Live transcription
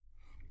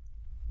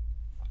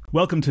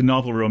Welcome to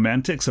Novel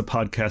Romantics, a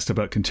podcast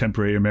about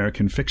contemporary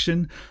American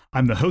fiction.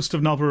 I'm the host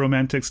of Novel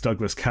Romantics,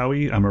 Douglas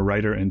Cowie. I'm a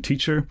writer and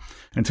teacher.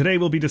 And today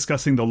we'll be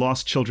discussing The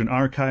Lost Children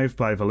Archive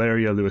by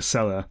Valeria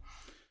Luisella.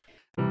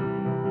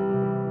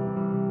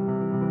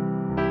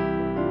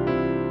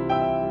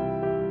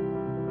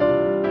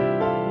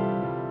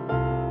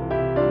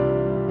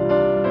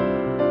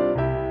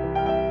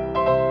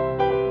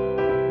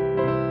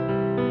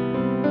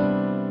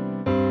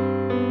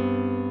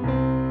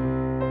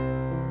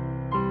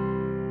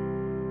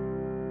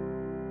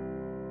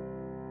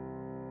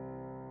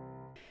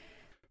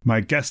 My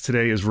guest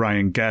today is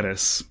Ryan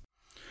Gaddis.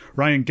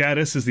 Ryan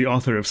Gaddis is the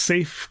author of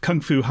Safe, Kung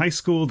Fu High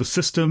School, The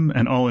System,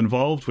 and All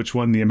Involved, which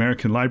won the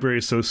American Library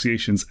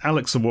Association's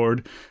Alex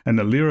Award and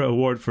the Lyra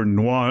Award for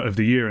Noir of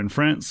the Year in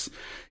France.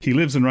 He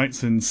lives and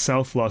writes in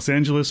South Los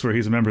Angeles, where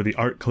he's a member of the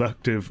art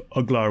collective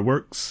Uglar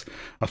Works,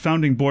 a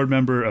founding board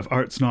member of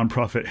arts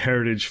nonprofit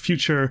Heritage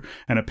Future,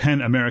 and a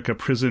PEN America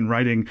Prison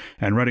Writing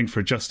and Writing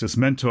for Justice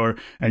mentor.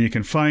 And you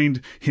can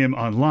find him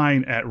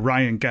online at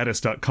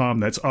ryangaddis.com.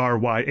 That's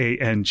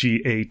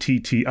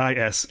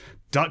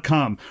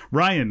RyanGattis.com.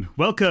 Ryan,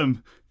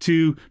 welcome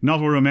to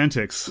Novel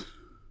Romantics.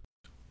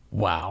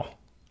 Wow.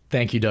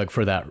 Thank you, Doug,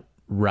 for that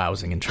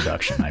rousing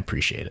introduction. I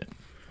appreciate it.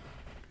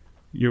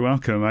 You're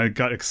welcome. I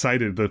got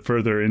excited the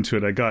further into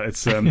it I got.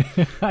 It's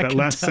that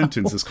last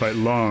sentence is quite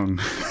long.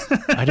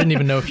 I didn't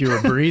even know if you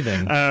were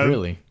breathing,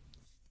 really.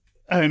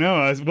 I know.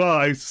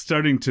 I was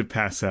starting to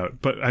pass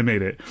out, but I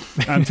made it.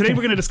 Today we're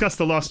going to discuss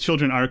The Lost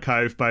Children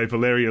Archive by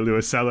Valeria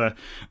Luisella.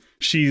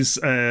 She's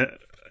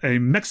a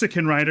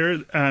Mexican writer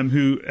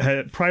who,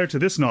 prior to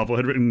this novel,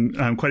 had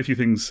written quite a few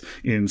things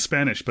in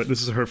Spanish, but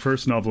this is her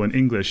first novel in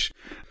English,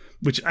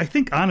 which I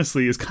think,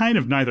 honestly, is kind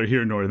of neither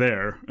here nor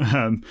there.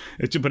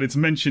 But it's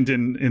mentioned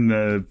in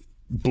the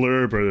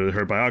blurb or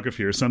her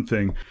biography or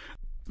something,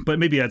 but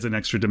maybe adds an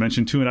extra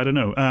dimension to it. I don't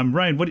know.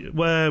 Ryan,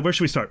 where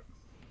should we start?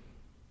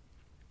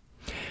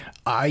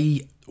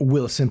 I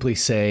will simply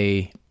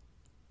say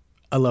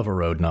I love a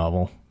road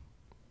novel.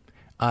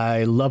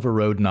 I love a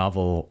road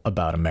novel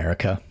about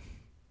America.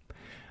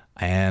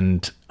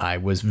 And I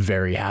was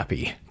very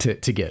happy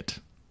to get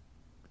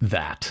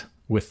that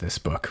with this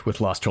book,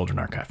 with Lost Children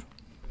Archive.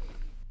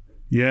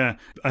 Yeah.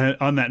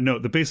 On that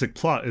note, the basic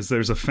plot is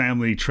there's a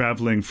family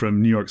traveling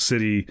from New York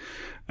City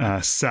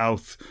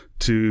south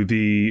to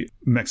the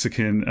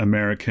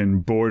Mexican-American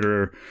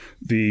border.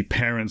 The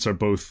parents are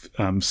both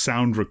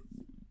sound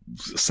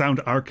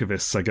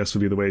archivists, I guess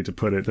would be the way to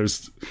put it.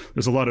 There's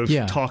a lot of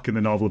talk in the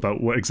novel about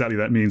what exactly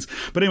that means.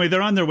 But anyway,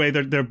 they're on their way.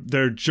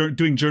 They're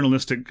doing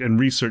journalistic and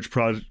research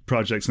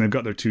projects, and they've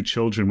got their two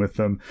children with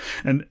them.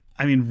 And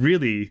I mean,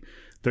 really,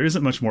 there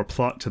isn't much more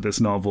plot to this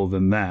novel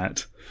than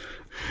that.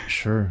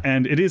 Sure.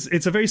 And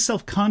it's a very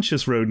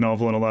self-conscious road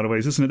novel in a lot of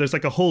ways, isn't it? There's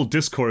like a whole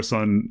discourse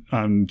on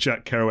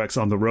Jack Kerouac's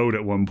On the Road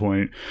at one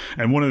point.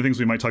 And one of the things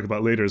we might talk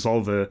about later is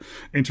all the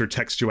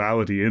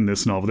intertextuality in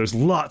this novel. There's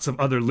lots of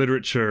other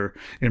literature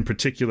in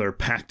particular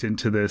packed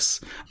into this.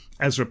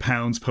 Ezra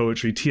Pound's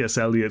poetry, T.S.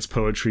 Eliot's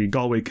poetry,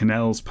 Galway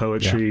Kinnell's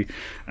poetry,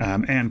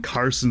 Anne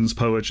Carson's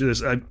poetry.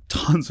 There's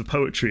tons of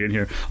poetry in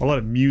here. A lot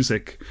of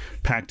music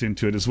packed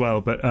into it as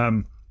well. But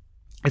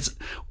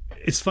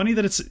it's funny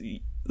that it's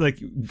like,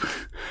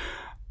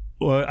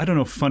 well, I don't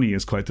know if funny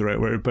is quite the right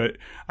word, but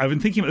I've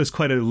been thinking about this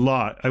quite a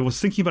lot. I was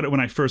thinking about it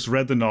when I first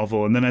read the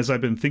novel, and then as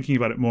I've been thinking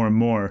about it more and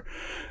more,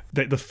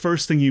 that the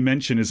first thing you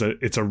mention is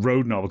it's a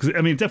road novel. Because,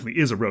 I mean, it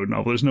definitely is a road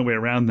novel. There's no way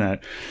around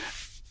that.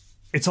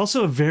 It's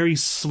also a very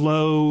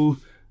slow...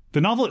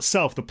 The novel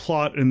itself, the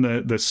plot and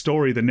the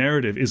story, the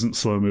narrative isn't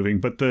slow moving,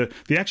 but the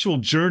actual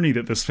journey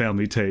that this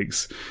family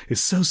takes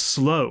is so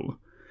slow.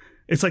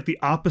 It's like the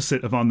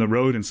opposite of On the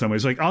Road in some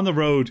ways. Like, On the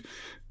Road,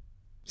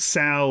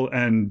 Sal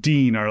and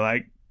Dean are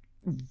like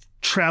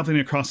traveling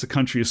across the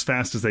country as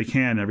fast as they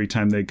can every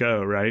time they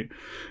go, right?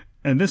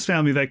 And this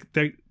family, like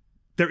they're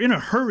in a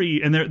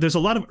hurry, and there's a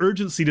lot of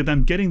urgency to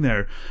them getting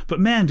there. But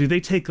man, do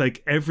they take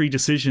like every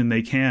decision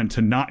they can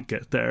to not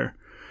get there.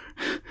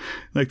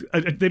 Like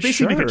they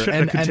basically make a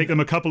trip that could take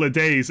them a couple of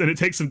days, and it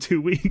takes them 2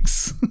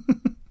 weeks.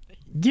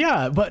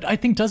 Yeah, but I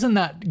think, doesn't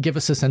that give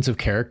us a sense of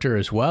character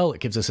as well? It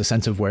gives us a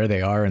sense of where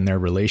they are in their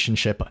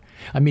relationship.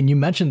 I mean, you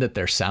mentioned that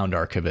they're sound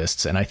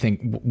archivists, and I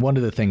think one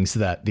of the things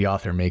that the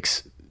author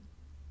makes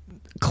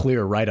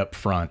clear right up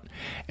front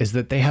is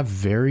that they have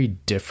very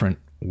different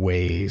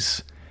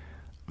ways,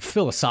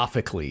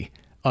 philosophically,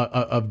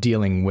 of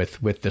dealing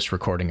with this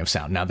recording of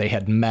sound. Now, they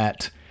had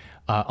met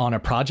on a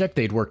project,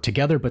 they'd worked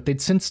together, but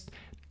they'd since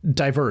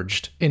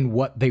diverged in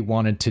what they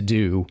wanted to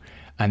do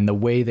and the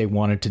way they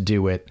wanted to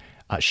do it.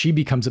 She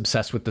becomes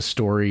obsessed with the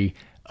story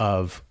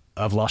of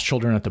lost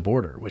children at the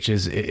border, which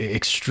is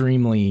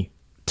extremely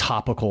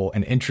topical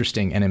and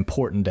interesting and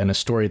important, and a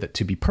story that,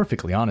 to be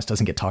perfectly honest,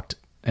 doesn't get talked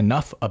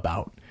enough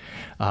about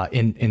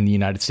in the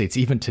United States,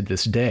 even to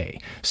this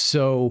day.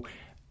 So,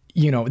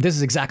 this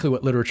is exactly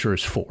what literature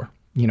is for.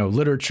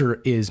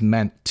 Literature is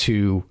meant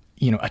to,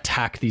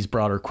 attack these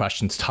broader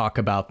questions, talk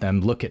about them,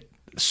 look at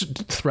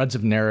threads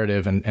of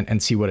narrative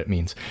and see what it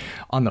means.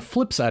 On the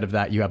flip side of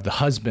that, you have the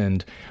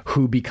husband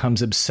who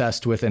becomes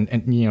obsessed with,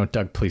 and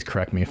Doug, please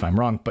correct me if I'm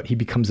wrong, but he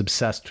becomes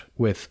obsessed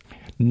with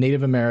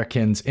Native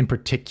Americans, in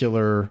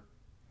particular.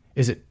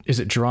 Is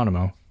it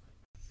Geronimo?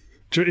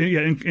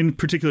 Yeah, in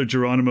particular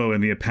Geronimo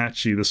and the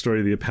Apache, the story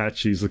of the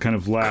Apaches, the kind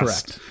of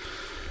last. Correct.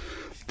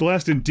 The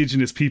last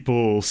indigenous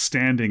people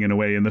standing in a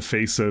way in the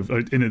face of,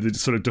 in a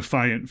sort of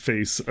defiant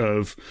face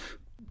of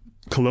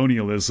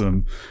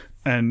colonialism.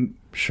 And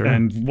sure.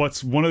 And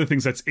what's one of the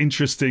things that's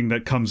interesting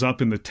that comes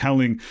up in the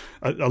telling,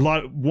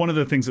 one of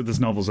the things that this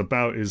novel's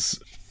about is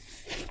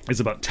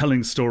about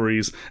telling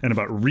stories and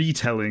about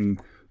retelling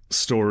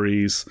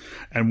stories.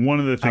 And one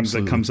of the things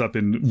Absolutely. that comes up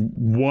in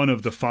one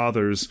of the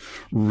father's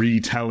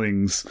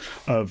retellings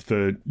of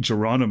the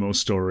Geronimo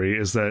story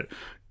is that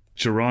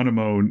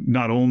Geronimo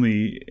not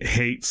only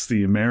hates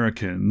the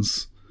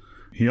Americans,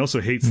 he also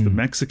hates the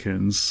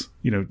Mexicans.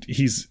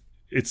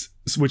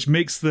 Which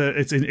makes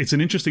it's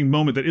an interesting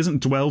moment that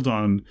isn't dwelled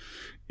on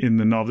in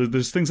the novel.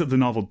 There's things that the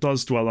novel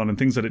does dwell on and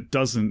things that it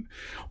doesn't.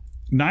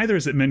 Neither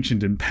is it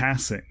mentioned in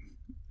passing.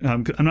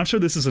 I'm not sure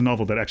this is a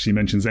novel that actually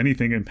mentions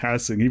anything in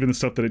passing, even the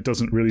stuff that it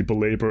doesn't really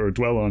belabor or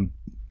dwell on.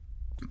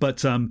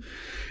 But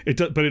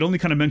it only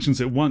kind of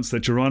mentions it once, that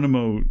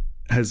Geronimo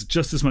has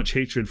just as much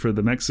hatred for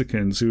the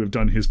Mexicans who have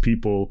done his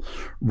people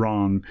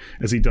wrong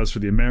as he does for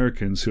the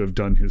Americans who have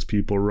done his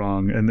people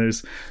wrong. And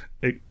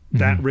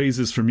that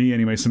raises, for me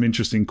anyway, some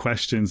interesting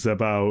questions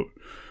about,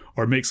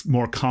 or makes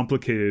more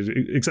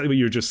complicated exactly what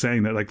you were just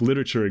saying, that like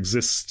literature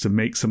exists to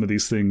make some of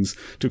these things,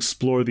 to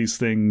explore these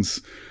things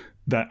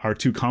that are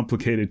too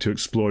complicated to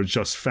explore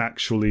just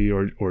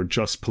factually or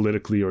just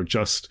politically or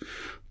just,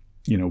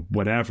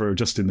 whatever,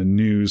 just in the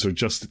news or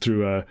just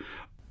through a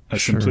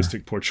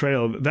simplistic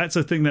portrayal. That's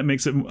a thing that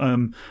makes it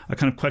a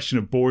kind of question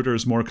of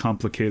borders more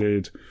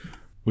complicated,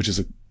 which is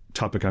a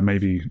topic I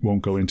maybe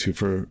won't go into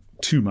for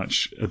too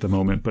much at the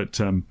moment. But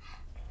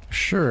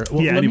sure.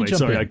 Well, yeah. Anyway,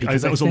 sorry.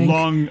 That was a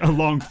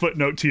long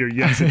footnote to your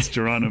yes. It's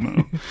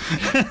Geronimo.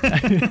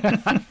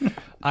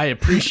 I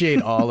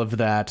appreciate all of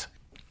that.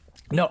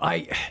 No,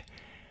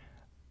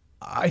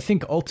 I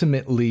think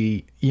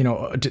ultimately,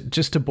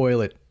 just to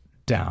boil it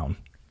down,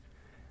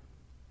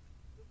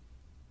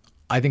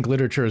 I think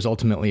literature is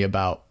ultimately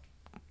about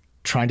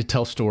trying to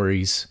tell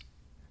stories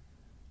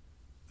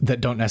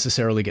that don't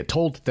necessarily get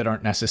told, that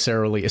aren't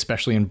necessarily,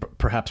 especially in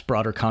perhaps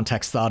broader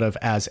context, thought of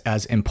as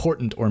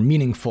important or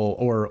meaningful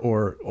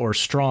or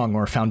strong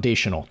or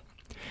foundational.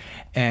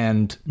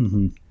 And,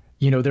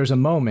 there's a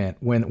moment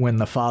when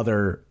the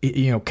father,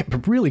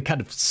 really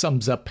kind of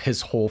sums up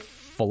his whole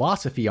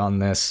philosophy on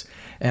this.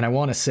 And I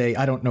want to say,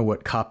 I don't know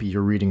what copy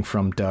you're reading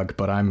from, Doug,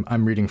 but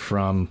I'm reading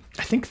from,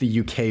 I think,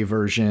 the UK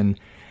version.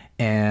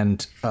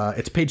 And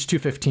it's page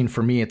 215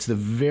 for me. It's the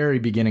very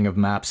beginning of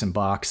Maps and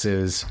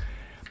Boxes.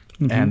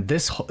 And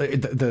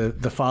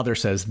the father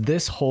says,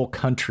 this whole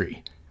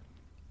country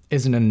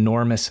is an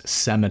enormous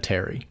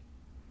cemetery.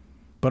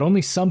 But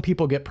only some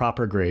people get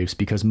proper graves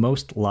because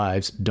most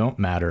lives don't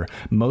matter.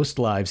 Most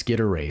lives get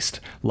erased,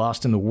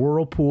 lost in the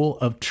whirlpool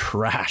of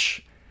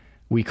trash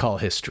we call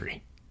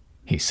history,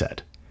 he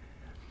said.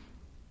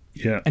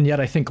 Yeah. And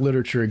yet I think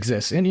literature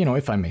exists, and,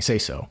 if I may say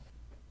so,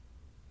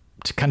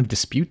 to kind of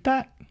dispute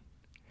that,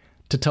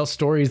 to tell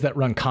stories that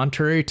run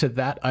contrary to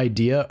that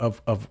idea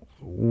of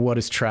what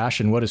is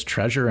trash and what is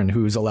treasure and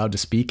who is allowed to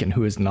speak and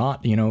who is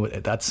not.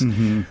 That's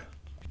the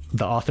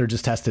author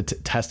just has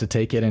to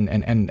take it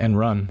and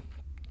run.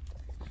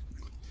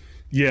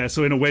 Yeah.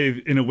 So in a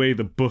way,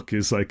 the book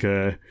is like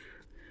a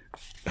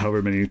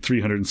however many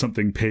 300 and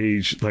something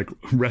page like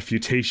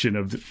refutation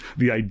of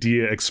the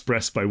idea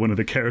expressed by one of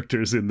the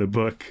characters in the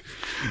book.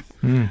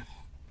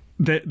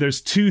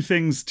 There's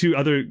two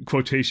other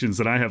quotations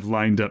that I have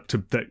lined up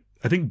that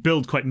I think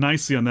build quite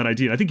nicely on that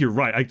idea. I think you're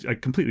right. I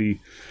completely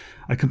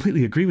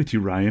agree with you,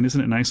 Ryan. Isn't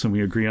it nice when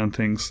we agree on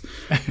things?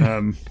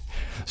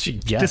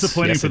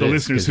 Disappointing for the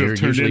listeners who have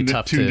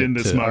tuned in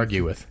this month.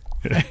 Argue with.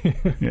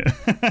 Yeah.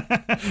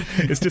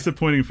 It's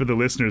disappointing for the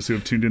listeners who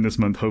have tuned in this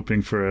month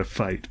hoping for a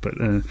fight, but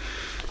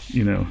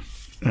we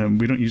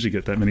don't usually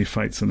get that many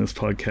fights in this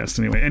podcast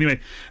anyway.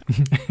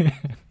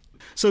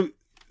 So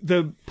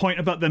the point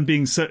about them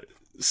being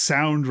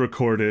sound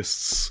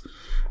recordists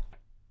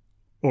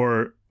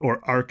or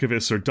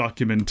archivists or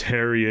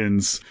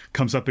documentarians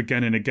comes up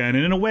again and again,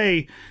 and in a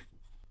way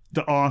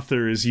the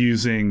author is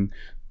using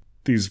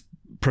these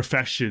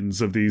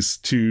professions of these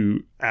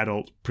two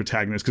adult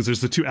protagonists, because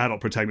there's the two adult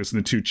protagonists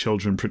and the two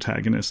children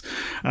protagonists.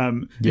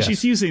 Yes.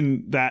 She's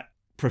using that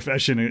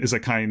profession as a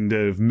kind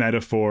of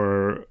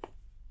metaphor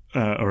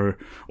or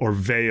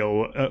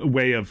veil,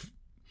 way of,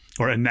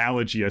 or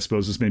analogy, I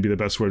suppose is maybe the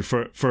best word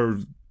for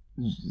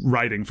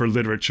writing, for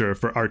literature,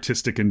 for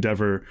artistic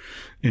endeavor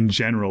in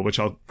general, which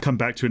I'll come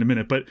back to in a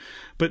minute. But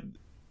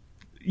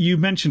you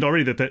mentioned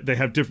already that they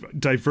have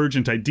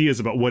divergent ideas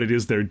about what it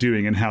is they're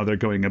doing and how they're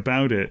going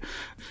about it.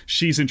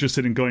 She's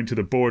interested in going to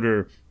the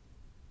border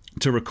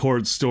to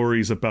record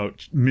stories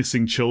about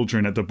missing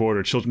children at the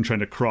border, children trying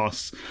to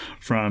cross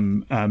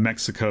from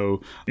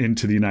Mexico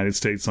into the United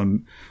States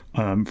on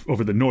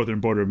over the northern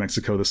border of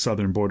Mexico, the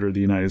southern border of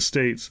the United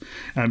States.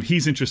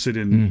 He's interested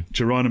in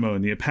Geronimo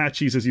and the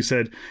Apaches, as you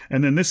said.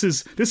 And then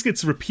this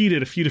gets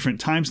repeated a few different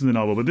times in the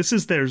novel, but this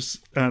is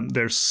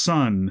their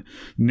son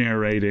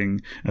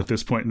narrating at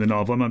this point in the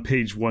novel. I'm on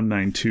page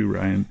 192,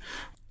 Ryan,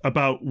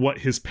 about what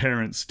his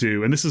parents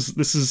do. And this is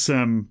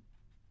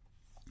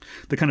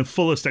the kind of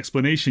fullest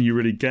explanation you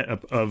really get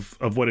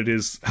of what it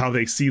is, how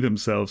they see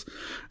themselves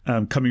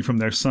coming from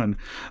their son.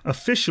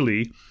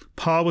 Officially,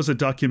 Pa was a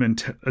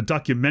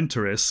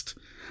documentarist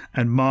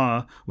and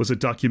Ma was a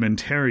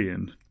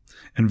documentarian,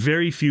 and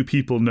very few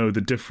people know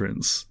the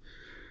difference.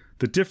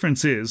 The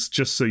difference is,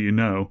 just so you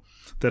know,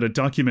 that a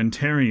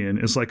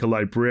documentarian is like a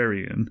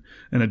librarian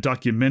and a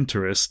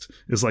documentarist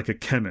is like a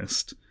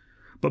chemist.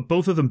 But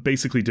both of them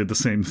basically did the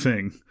same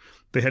thing.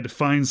 They had to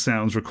find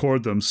sounds,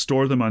 record them,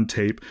 store them on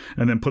tape,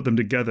 and then put them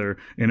together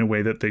in a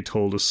way that they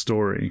told a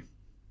story.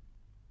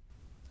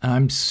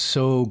 I'm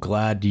so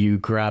glad you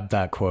grabbed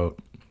that quote,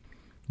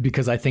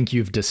 because I think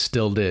you've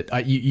distilled it.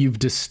 You've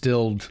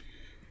distilled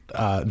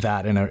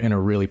that in a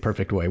really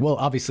perfect way. Well,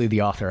 obviously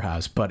the author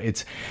has, but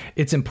it's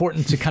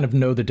important to kind of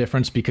know the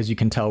difference, because you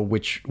can tell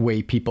which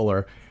way people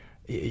are,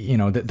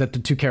 that the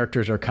two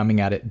characters are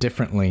coming at it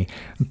differently.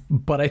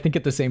 But I think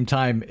at the same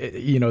time,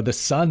 the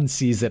son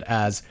sees it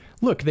as,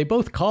 look, they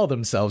both call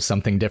themselves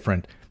something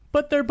different,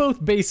 but they're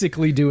both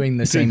basically doing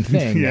the same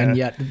thing. Yeah. And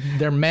yet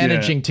they're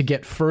managing to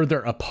get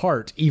further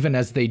apart, even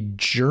as they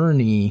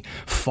journey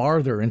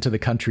farther into the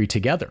country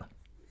together.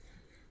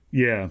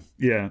 Yeah.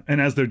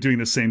 And as they're doing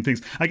the same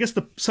things, I guess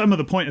some of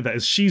the point of that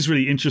is she's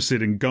really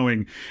interested in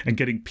going and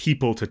getting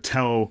people to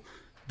tell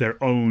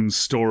their own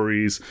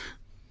stories.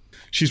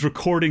 She's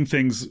recording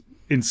things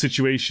in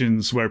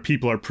situations where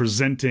people are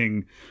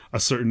presenting a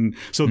certain...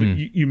 So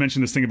you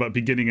mentioned this thing about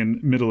beginning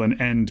and middle and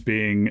end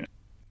being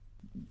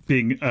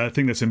a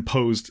thing that's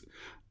imposed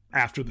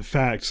after the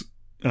fact,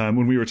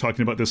 when we were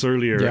talking about this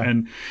earlier. Yeah.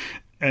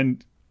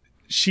 And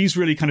she's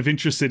really kind of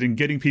interested in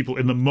getting people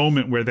in the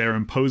moment where they're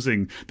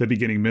imposing the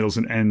beginning, middles,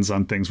 and ends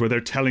on things, where they're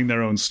telling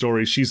their own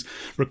stories. She's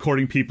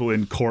recording people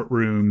in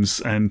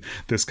courtrooms and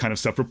this kind of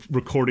stuff,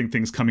 recording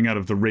things coming out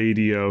of the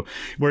radio,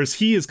 whereas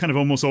he is kind of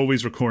almost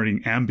always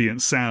recording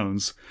ambient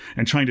sounds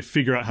and trying to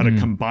figure out how to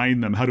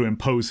combine them, how to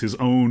impose his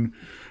own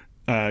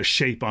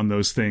shape on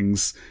those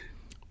things.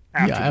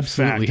 Yeah,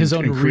 absolutely. His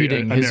own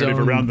reading, his own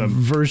around them.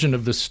 Version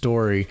of the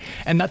story.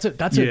 And that's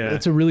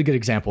a really good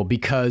example,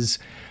 because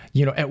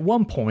at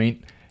one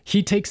point,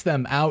 he takes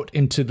them out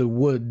into the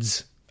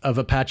woods of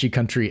Apache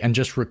country and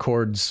just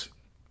records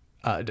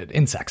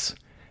insects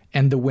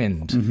and the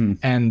wind. Mm-hmm.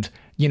 And,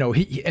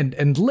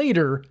 and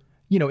later,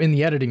 in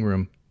the editing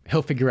room,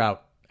 he'll figure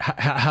out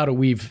how to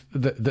weave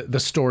the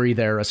story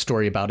there, a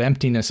story about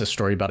emptiness, a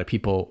story about a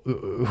people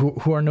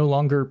who are no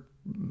longer,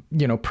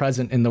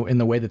 present in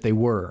the way that they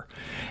were.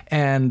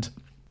 And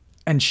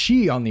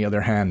she, on the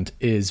other hand,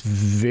 is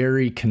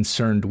very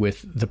concerned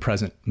with the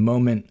present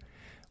moment,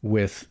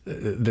 with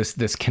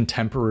this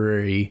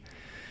contemporary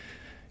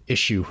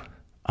issue,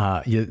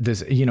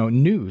 this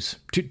news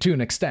to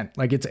an extent.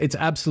 Like it's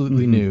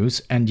absolutely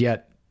news, and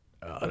yet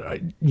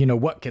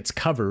what gets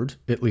covered,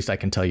 at least I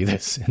can tell you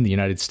this, in the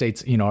United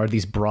States, are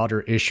these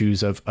broader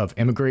issues of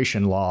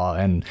immigration law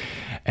and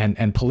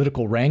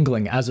political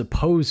wrangling, as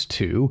opposed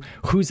to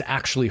who's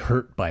actually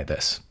hurt by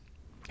this,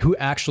 who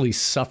actually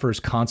suffers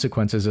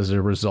consequences as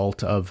a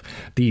result of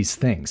these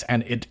things.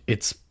 And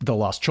it's the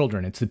lost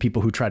children. It's the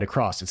people who try to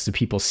cross. It's the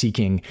people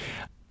seeking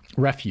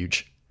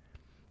refuge.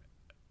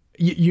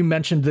 You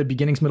mentioned the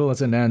beginnings, middles,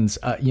 and ends.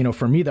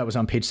 For me, that was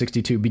on page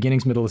 62.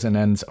 Beginnings, middles, and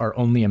ends are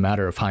only a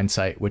matter of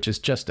hindsight, which is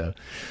just a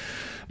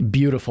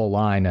beautiful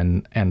line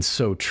and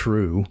so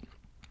true.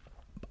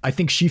 I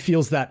think she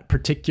feels that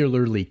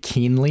particularly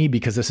keenly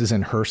because this is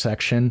in her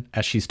section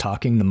as she's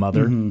talking, the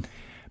mother,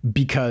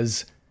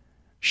 because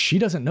she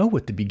doesn't know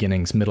what the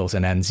beginnings, middles,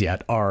 and ends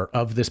yet are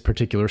of this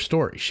particular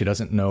story. She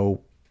doesn't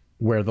know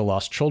where the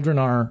lost children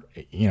are.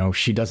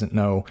 She doesn't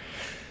know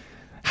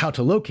how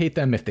to locate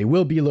them, if they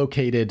will be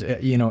located,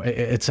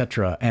 et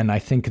cetera. And I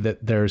think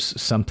that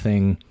there's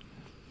something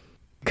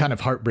kind of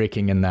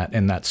heartbreaking in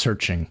that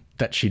searching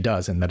that she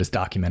does, and that is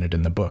documented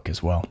in the book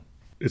as well.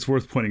 It's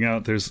worth pointing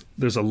out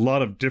there's a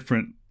lot of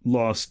different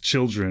lost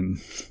children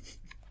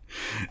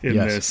in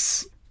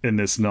this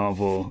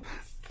novel.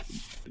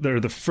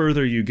 The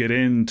further you get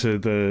into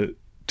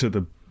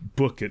the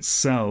book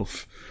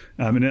itself,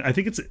 and I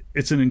think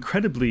it's an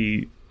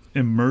incredibly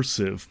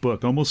immersive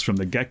book, almost from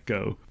the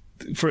get-go.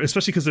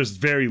 Especially because there's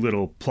very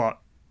little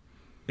plot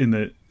in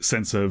the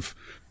sense of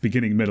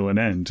beginning, middle, and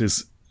end.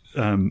 It's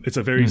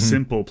a very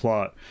simple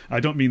plot. I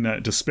don't mean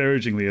that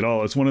disparagingly at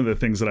all. It's one of the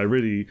things that I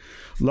really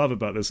love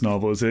about this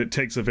novel is that it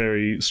takes a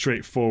very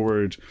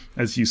straightforward,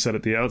 as you said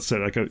at the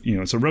outset,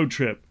 it's a road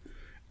trip,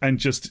 and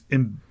just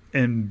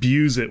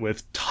imbues it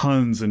with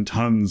tons and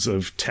tons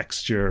of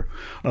texture,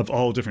 of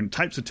all different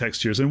types of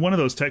textures. And one of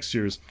those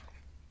textures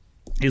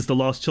is the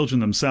lost children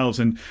themselves.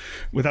 And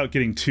without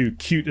getting too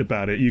cute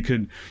about it, you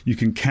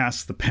can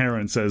cast the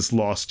parents as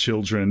lost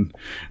children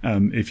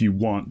if you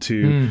want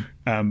to.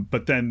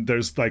 But then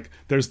there's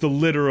the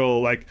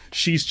literal, like,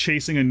 she's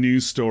chasing a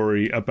news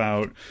story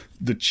about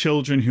the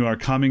children who are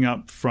coming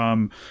up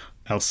from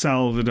El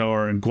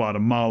Salvador and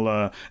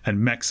Guatemala and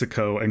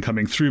Mexico, and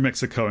coming through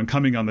Mexico and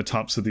coming on the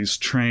tops of these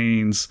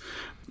trains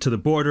to the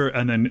border,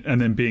 and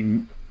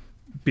then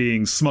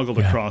being smuggled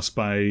across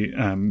by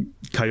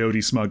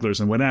coyote smugglers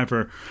and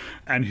whatever,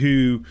 and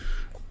who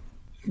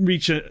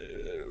reach a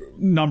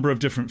number of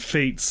different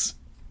fates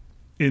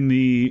in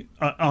the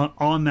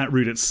on that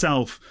route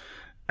itself,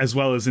 as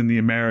well as in the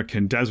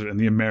American desert and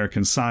the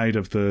American side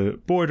of the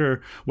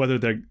border. Whether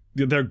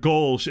their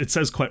goal, it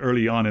says quite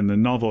early on in the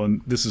novel,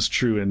 and this is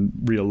true in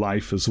real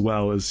life as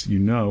well, as you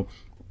know,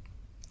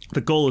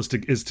 the goal is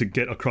to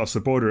get across the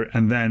border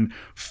and then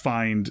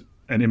find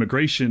an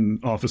immigration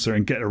officer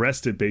and get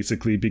arrested,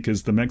 basically,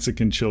 because the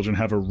Mexican children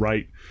have a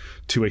right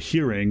to a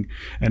hearing,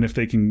 and if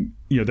they can,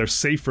 they're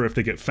safer if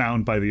they get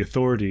found by the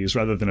authorities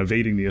rather than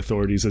evading the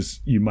authorities,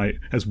 as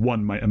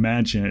one might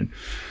imagine.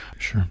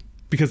 Sure.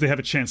 Because they have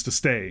a chance to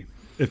stay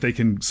if they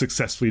can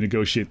successfully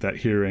negotiate that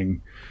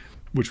hearing,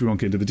 which we won't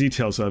get into the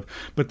details of.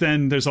 But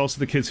then there's also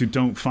the kids who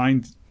don't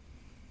find,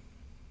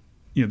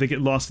 they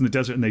get lost in the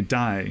desert and they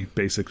die,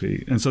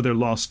 basically. And so they're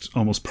lost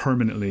almost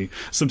permanently.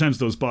 Sometimes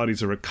those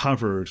bodies are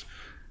recovered,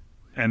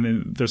 and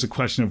then there's a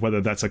question of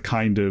whether that's a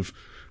kind of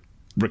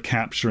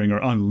recapturing or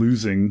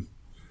unlosing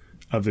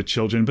of the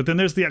children. But then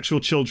there's the actual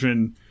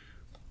children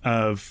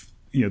of,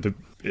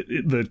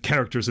 the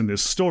characters in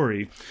this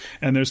story.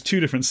 And there's two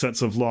different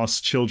sets of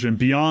lost children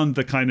beyond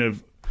the kind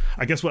of,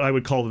 I guess what I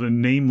would call the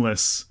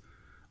nameless.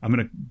 I'm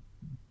going to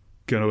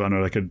go on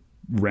a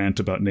rant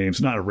about names,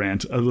 not a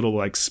rant, a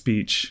little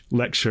speech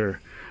lecture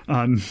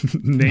on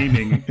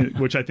naming,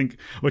 which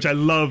I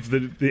love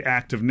the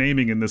act of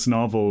naming in this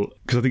novel,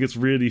 because I think it's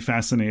really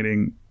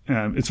fascinating.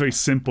 It's very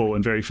simple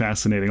and very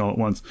fascinating all at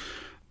once.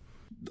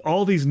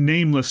 All these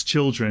nameless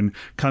children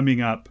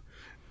coming up,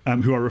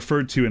 who are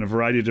referred to in a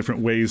variety of different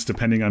ways,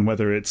 depending on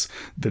whether it's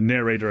the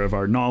narrator of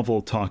our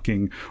novel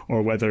talking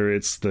or whether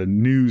it's the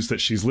news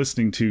that she's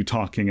listening to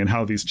talking, and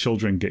how these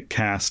children get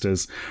cast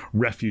as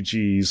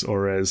refugees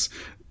or as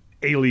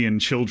alien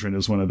children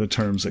is one of the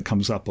terms that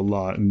comes up a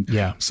lot, and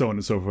so on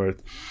and so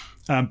forth.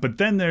 But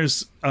then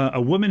there's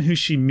a woman who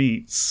she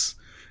meets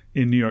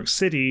in New York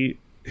City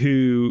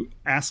who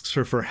asks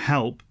her for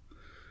help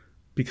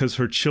because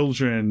her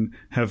children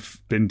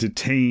have been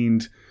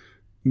detained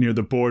near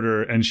the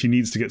border and she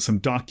needs to get some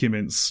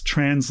documents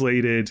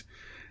translated.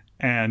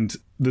 And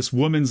this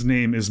woman's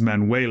name is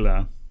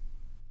Manuela,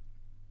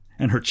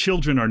 and her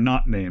children are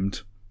not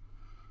named.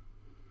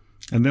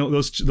 And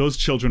those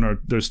children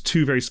there's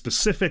two very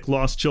specific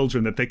lost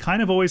children that they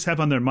kind of always have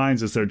on their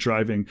minds as they're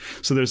driving.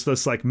 So there's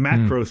this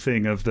macro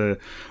thing of the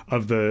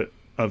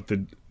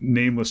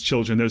nameless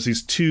children. There's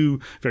these two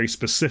very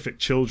specific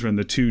children,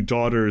 the two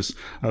daughters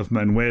of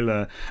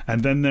Manuela,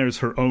 and then there's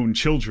her own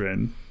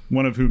children,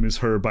 one of whom is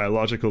her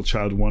biological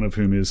child, one of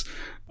whom is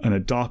an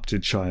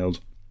adopted child,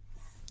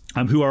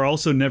 who are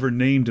also never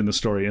named in the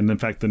story. And in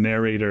fact, the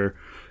narrator,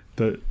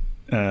 the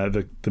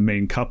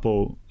main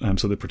couple,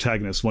 so the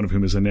protagonists, one of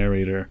whom is a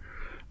narrator,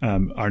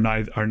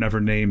 are never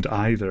named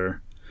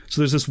either. So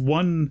there's this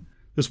one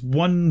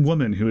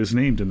woman who is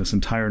named in this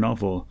entire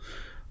novel,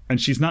 and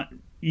she's not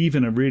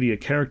even really a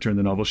character in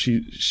the novel.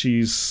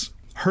 She's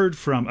heard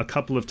from a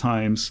couple of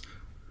times,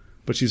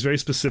 but she's very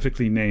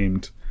specifically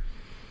named.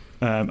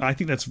 I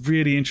think that's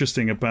really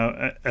interesting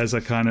as a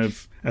kind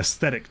of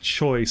aesthetic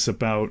choice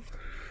about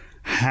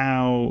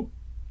how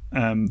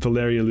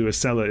Valeria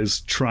Luisella is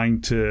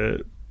trying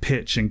to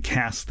pitch and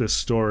cast this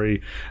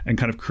story and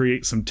kind of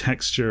create some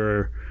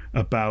texture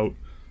about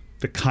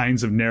the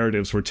kinds of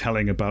narratives we're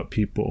telling about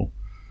people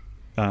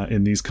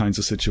in these kinds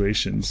of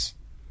situations.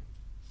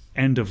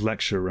 End of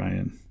lecture,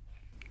 Ryan.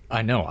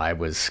 I know. I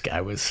was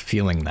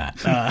feeling that.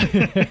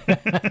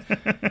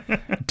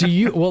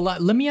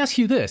 Let me ask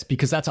you this,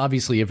 because that's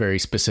obviously a very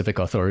specific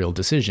authorial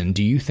decision.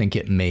 Do you think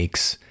it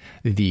makes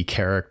the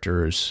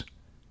characters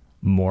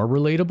more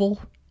relatable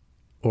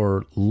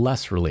or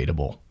less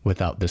relatable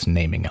without this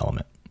naming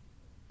element?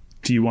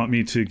 Do you want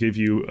me to give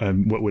you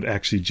what would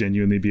actually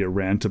genuinely be a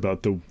rant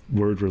about the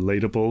word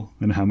relatable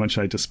and how much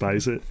I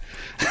despise it?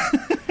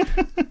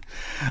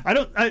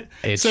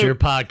 It's your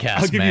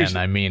podcast,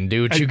 man.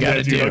 Do what you got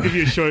to do.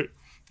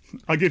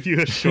 I'll give you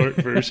a short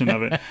version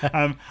of it.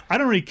 I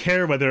don't really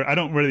care whether. I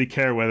don't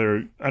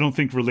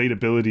think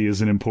relatability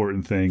is an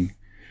important thing.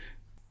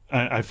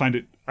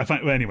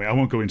 Anyway, I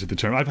won't go into the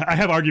term. I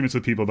have arguments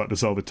with people about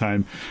this all the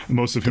time,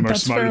 most of whom are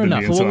smarter than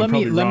me, and so I'm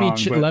probably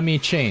wrong. Let me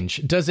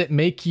change. Does it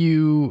make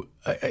you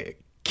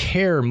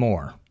care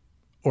more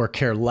or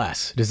care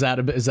less? Is that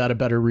a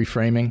better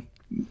reframing?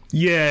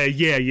 Yeah.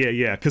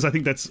 Because I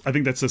think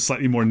that's a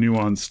slightly more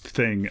nuanced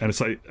thing, and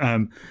it's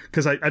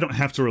because I don't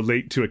have to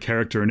relate to a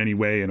character in any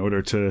way in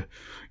order to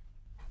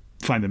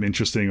find them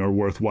interesting or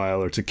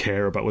worthwhile or to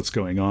care about what's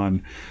going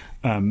on.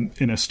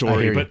 in a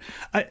story. But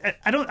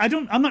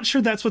I'm not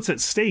sure that's what's at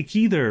stake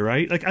either,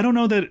 right? Like, I don't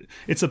know that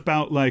it's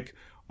about like,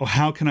 oh,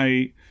 how can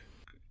I,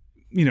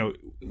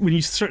 when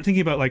you start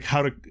thinking about like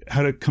how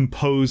to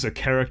compose a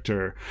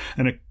character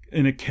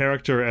and a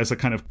character as a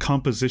kind of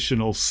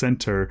compositional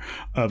center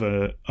of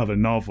a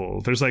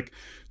novel, there's like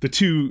the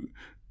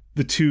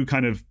two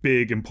kind of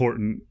big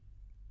important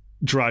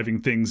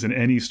driving things in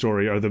any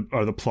story are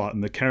the plot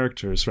and the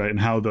characters, right? And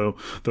how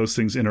those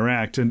things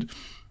interact. And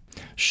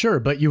sure,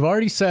 but you've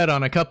already said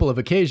on a couple of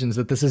occasions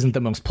that this isn't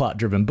the most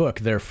plot-driven book.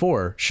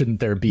 Therefore,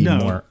 shouldn't there be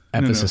more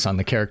emphasis on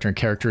the character and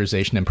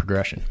characterization and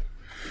progression?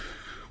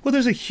 Well,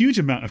 there's a huge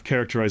amount of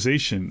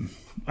characterization,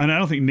 and I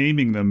don't think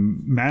naming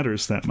them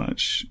matters that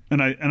much.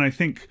 And I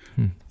think,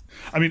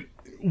 I mean,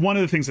 one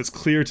of the things that's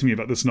clear to me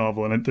about this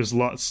novel, and there's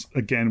lots,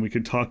 again, we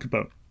could talk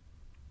about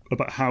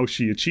how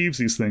she achieves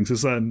these things,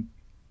 is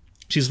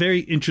she's very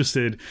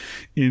interested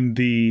in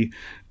the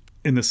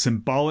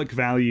symbolic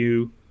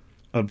value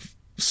of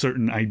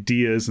certain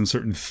ideas and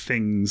certain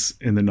things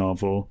in the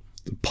novel.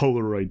 The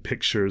Polaroid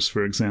pictures,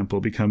 for example,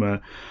 become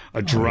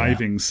a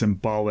driving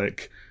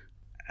symbolic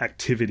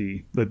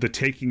activity. The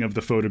taking of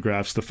the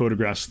photographs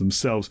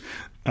themselves.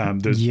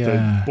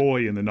 The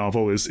boy in the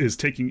novel is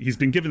taking. He's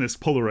been given this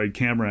Polaroid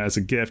camera as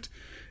a gift,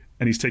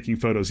 and he's taking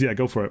photos. Yeah,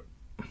 go for it.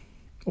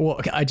 Well,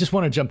 okay, I just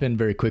want to jump in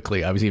very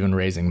quickly. I was even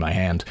raising my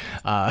hand.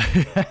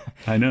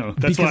 I know.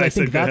 That's why I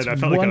said go ahead. I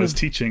felt like I was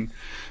teaching.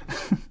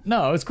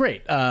 No, it's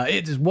great.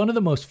 It's one of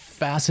the most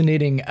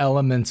fascinating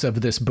elements of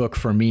this book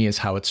for me is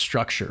how it's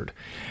structured.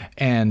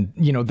 And,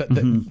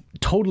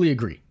 totally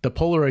agree. The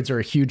Polaroids are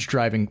a huge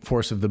driving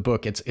force of the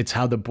book. It's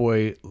how the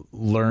boy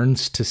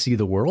learns to see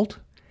the world.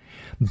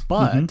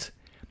 But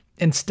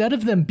instead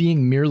of them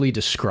being merely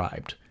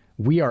described,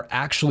 we are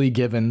actually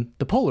given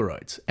the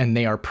Polaroids, and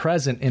they are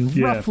present in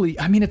roughly,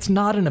 I mean, it's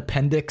not an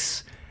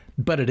appendix,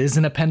 but it is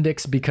an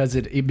appendix because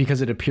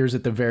it appears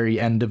at the very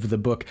end of the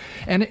book.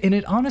 And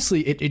it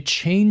honestly, it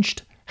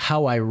changed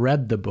how I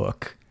read the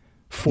book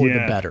for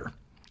the better,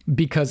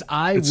 because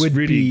it's would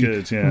really be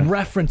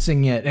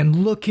referencing it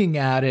and looking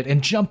at it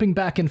and jumping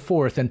back and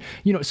forth. And,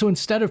 so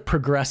instead of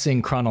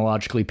progressing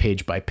chronologically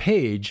page by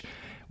page,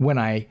 when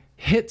I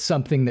hit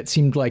something that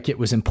seemed like it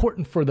was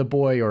important for the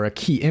boy or a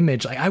key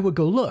image, like I would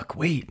go, look,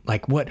 wait,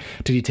 like what,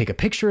 did he take a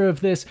picture of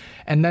this?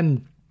 And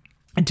then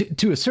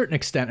to a certain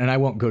extent, and I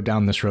won't go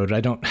down this road, I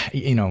don't,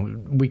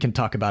 we can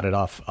talk about it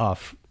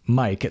off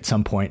mic at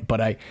some point,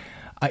 but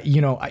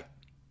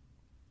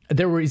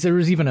there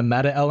was even a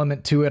meta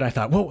element to it. I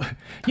thought, well,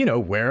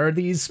 where are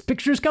these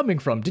pictures coming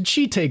from? Did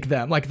she take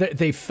them? Like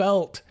they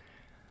felt,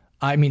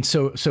 I mean,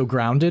 so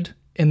grounded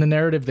in the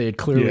narrative. They had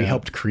clearly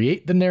helped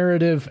create the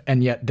narrative,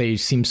 and yet they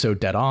seem so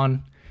dead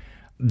on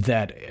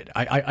that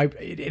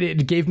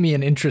it gave me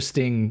an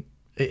interesting,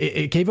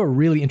 it gave a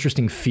really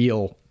interesting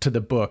feel to the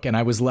book. And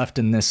I was left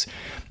in this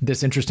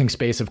interesting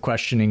space of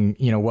questioning,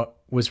 what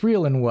was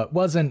real and what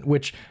wasn't,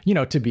 which,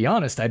 to be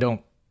honest,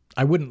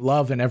 I wouldn't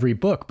love in every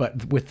book,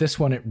 but with this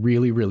one, it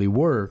really, really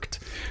worked.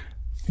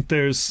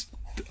 There's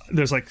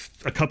like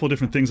a couple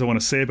different things I want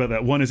to say about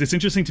that. One is, it's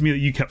interesting to me that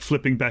you kept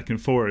flipping back and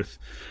forth,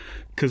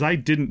 because I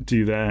didn't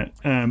do that.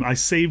 I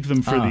saved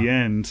them for the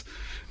end.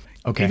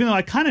 Okay. Even though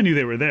I kind of knew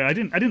they were there, I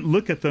didn't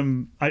look at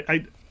them.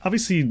 I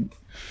obviously,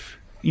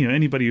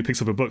 anybody who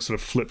picks up a book sort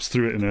of flips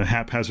through it in a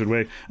haphazard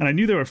way. And I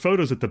knew there were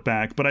photos at the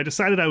back, but I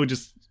decided I would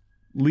just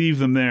leave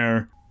them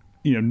there,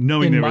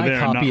 knowing they were there. In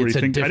my copy,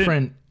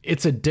 and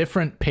it's a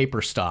different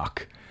paper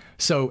stock.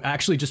 So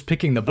actually, just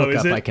picking the book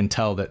up, I can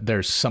tell that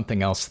there's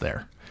something else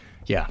there.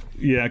 Yeah.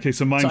 Yeah. Okay.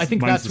 So I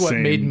think that's what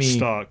made me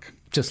stock.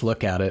 Just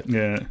look at it.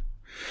 Yeah.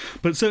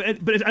 But I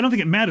don't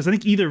think it matters. I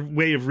think either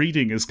way of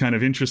reading is kind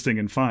of interesting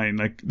and fine.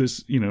 Like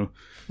this,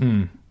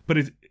 but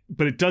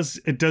it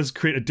does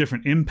create a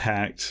different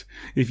impact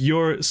if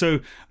you're.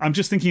 So I'm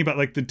just thinking about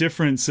like the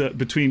difference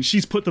between,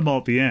 she's put them all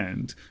at the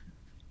end.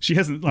 She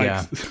hasn't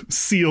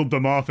sealed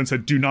them off and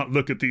said, "Do not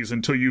look at these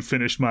until you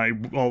finish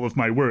all of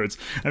my words."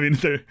 I mean,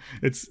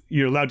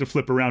 you're allowed to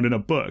flip around in a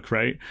book,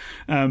 right?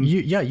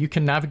 You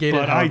can navigate it.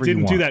 But I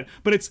didn't do that.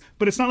 But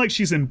it's not like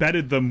she's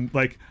embedded them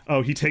like,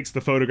 oh, he takes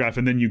the photograph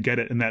and then you get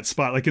it in that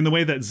spot, like in the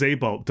way that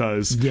Zabalt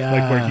does,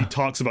 like where he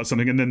talks about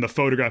something and then the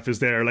photograph is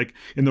there. Like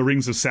in the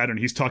Rings of Saturn,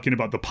 he's talking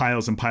about the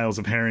piles and piles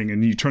of herring,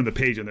 and you turn the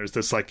page and there's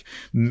this like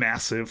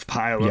massive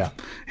pile of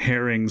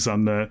herrings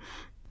on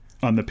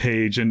the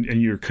page, and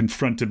you're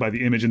confronted by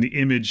the image, and the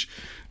image,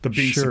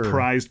 being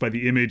surprised by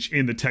the image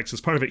in the text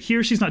is part of it.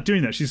 Here, she's not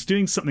doing that. She's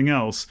doing something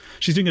else.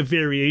 She's doing a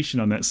variation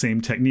on that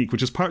same technique,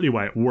 which is partly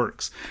why it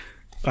works.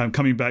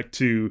 Coming back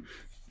to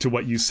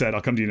what you said,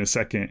 I'll come to you in a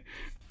second.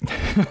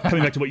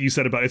 Coming back to what you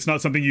said about it's not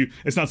something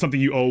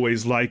you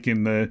always like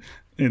in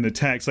the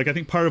text. Like I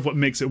think part of what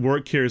makes it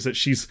work here is that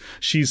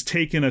she's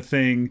taken a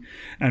thing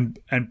and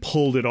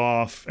pulled it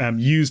off,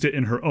 used it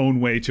in her own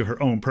way to her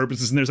own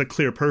purposes, and there's a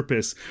clear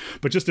purpose.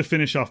 But just to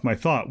finish off my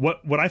thought,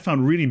 what I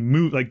found really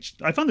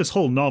I found this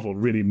whole novel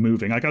really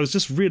moving. Like I was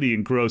just really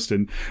engrossed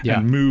and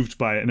moved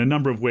by it in a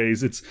number of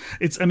ways. It's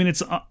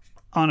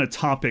on a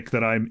topic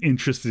that I'm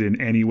interested in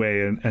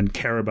anyway and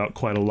care about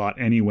quite a lot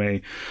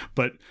anyway.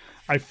 But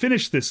I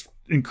finished this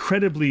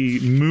incredibly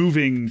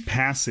moving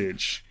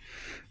passage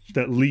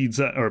that leads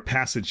up, or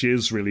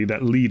passages really,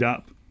 that lead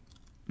up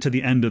to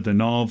the end of the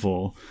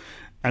novel.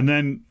 And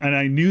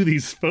I knew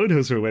these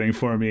photos were waiting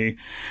for me.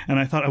 And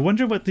I thought, I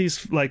wonder what these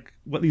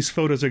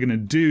photos are going to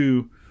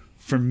do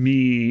for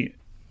me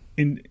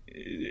in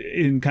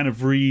kind of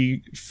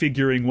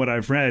refiguring what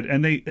I've read.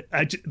 And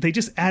they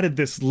just added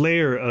this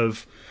layer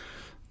of,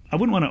 I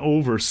wouldn't want to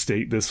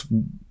overstate this,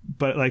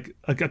 but like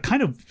a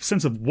kind of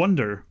sense of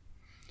wonder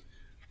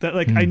that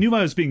like I knew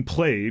I was being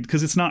played,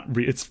 because it's not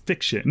it's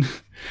fiction,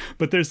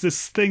 but there's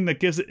this thing that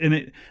gives it in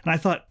it. And I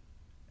thought,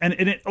 and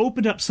it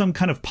opened up some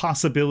kind of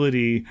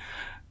possibility,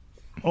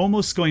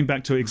 almost going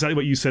back to exactly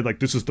what you said, like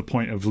this is the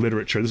point of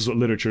literature. This is what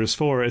literature is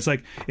for. It's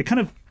like, it kind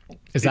of,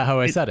 is that how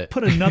I said it?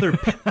 Put another,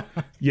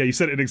 yeah, you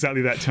said it in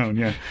exactly that tone.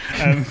 Yeah.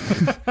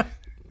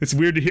 It's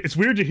weird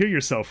to hear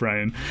yourself,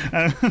 Ryan.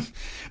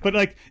 But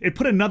like, it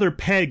put another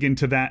peg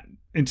into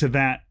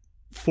that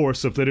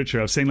force of literature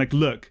of saying like,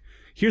 look,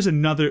 here's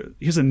another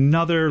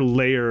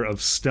layer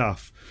of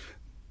stuff,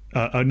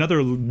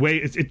 another way.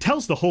 It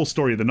tells the whole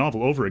story of the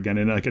novel over again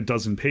in like a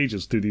dozen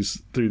pages through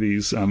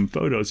these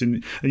photos,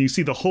 and you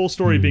see the whole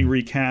story being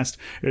recast.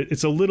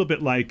 It's a little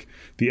bit like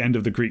the end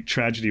of the Greek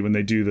tragedy when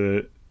they do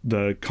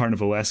the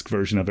carnivalesque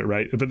version of it,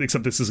 right? But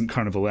except this isn't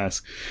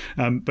carnivalesque.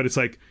 But it's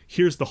like,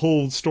 here's the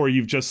whole story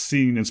you've just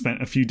seen and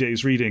spent a few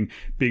days reading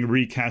being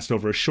recast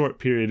over a short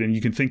period, and you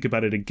can think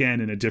about it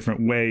again in a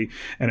different way.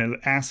 And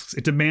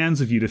it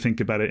demands of you to think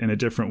about it in a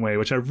different way,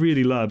 which I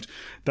really loved.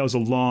 That was a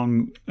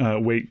long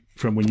wait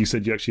from when you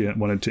said you actually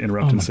wanted to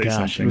interrupt and say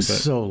something. It was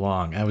so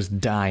long. I was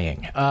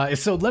dying.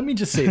 So let me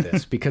just say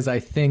this, because I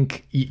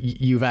think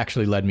you've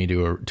actually led me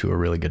to a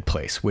really good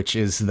place, which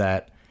is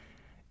that,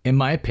 in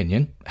my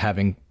opinion,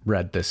 having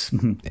read this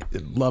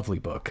lovely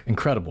book,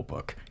 incredible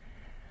book,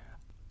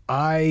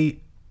 I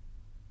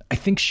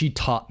think she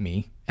taught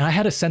me, and I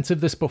had a sense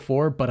of this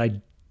before, but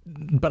I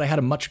had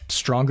a much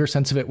stronger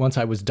sense of it once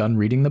I was done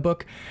reading the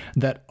book,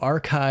 that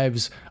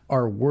archives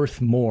are worth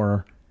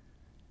more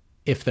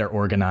if they're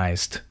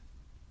organized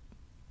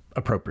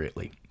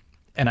appropriately.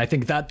 And I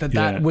think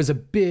that was a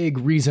big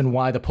reason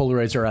why the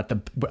Polaroids are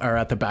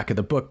at the back of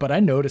the book. But I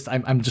noticed,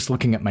 I'm just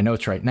looking at my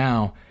notes right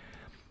now,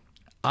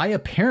 I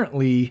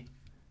apparently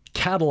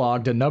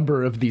cataloged a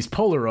number of these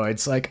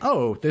Polaroids, like,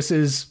 oh, this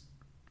is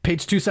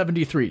page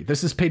 273.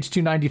 This is page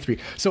 293.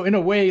 So in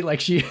a way, like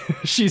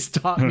she's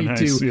taught me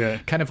to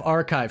kind of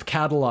archive,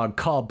 catalog,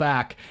 call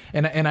back.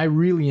 And I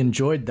really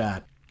enjoyed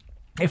that.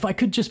 If I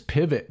could just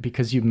pivot,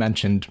 because you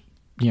mentioned,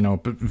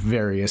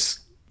 various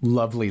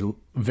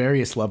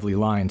lovely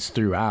lines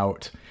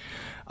throughout.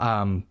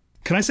 Can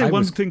I say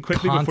one thing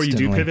quickly before you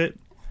do pivot?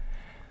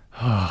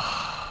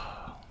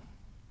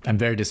 I'm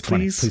very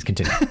disappointed. Please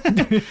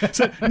continue.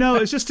 So no,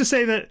 it's just to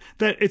say that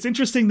it's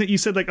interesting that you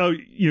said like, oh,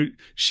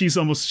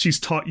 she's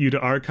taught you to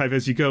archive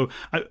as you go.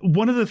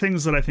 One of the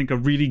things that I think a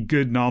really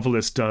good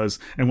novelist does,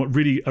 and what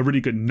really a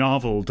really good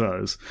novel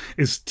does,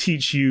 is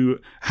teach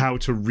you how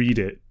to read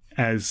it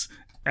as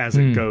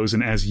it goes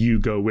and as you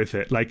go with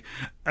it. Like,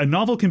 a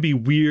novel can be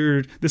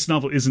weird. This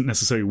novel isn't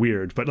necessarily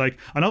weird, but like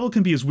a novel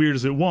can be as weird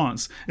as it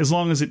wants, as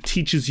long as it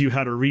teaches you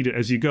how to read it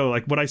as you go.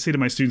 Like, what I say to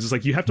my students is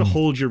like, you have to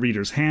hold your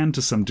reader's hand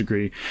to some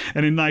degree.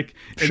 And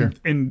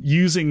in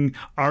using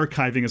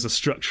archiving as a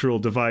structural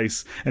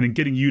device, and in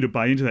getting you to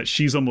buy into that,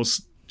 she's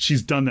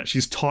done that.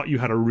 She's taught you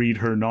how to read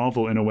her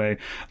novel in a way.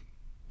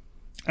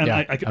 And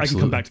I can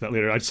come back to that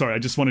later. I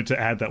just wanted to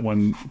add that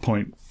one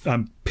point.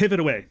 Pivot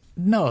away.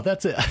 No,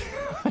 that's it.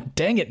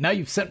 Dang it. Now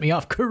you've sent me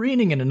off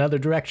careening in another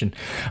direction.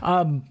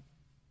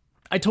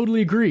 I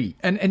totally agree.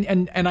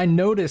 And I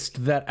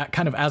noticed that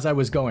kind of as I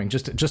was going,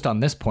 just on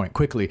this point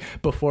quickly,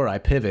 before I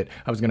pivot,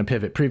 I was going to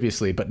pivot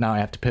previously, but now I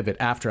have to pivot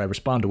after I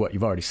respond to what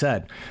you've already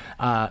said.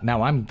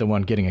 Now I'm the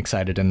one getting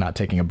excited and not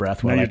taking a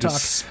breath while I talk.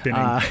 Just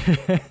spinning.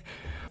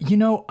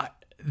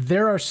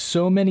 There are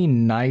so many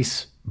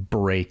nice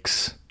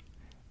breaks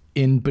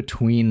in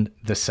between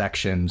the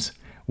sections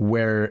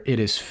where it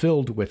is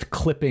filled with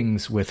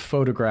clippings, with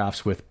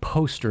photographs, with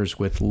posters,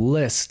 with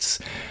lists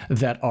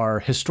that are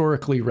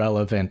historically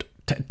relevant,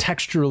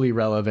 texturally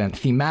relevant,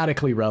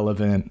 thematically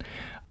relevant.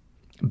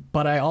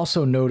 But I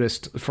also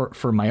noticed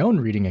for my own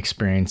reading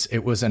experience, it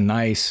was a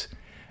nice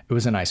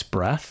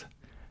breath.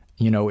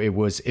 It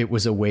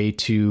was a way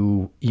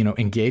to,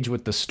 engage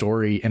with the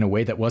story in a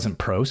way that wasn't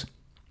prose,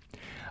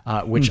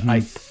 which I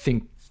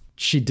think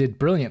she did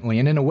brilliantly.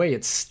 And in a way,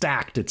 it's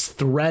stacked, it's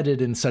threaded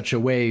in such a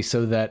way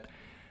so that,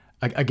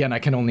 again, I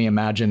can only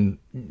imagine,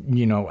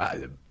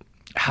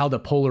 how the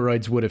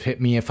Polaroids would have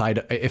hit me if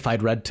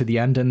I'd read to the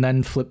end and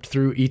then flipped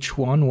through each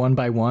one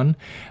by one.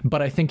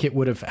 But I think it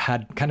would have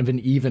had kind of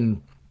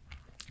an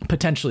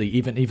potentially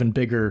even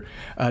bigger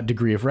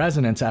degree of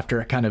resonance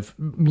after kind of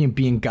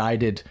being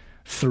guided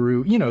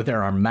through.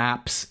 There are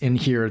maps in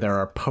here, there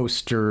are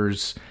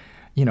posters,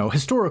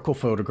 historical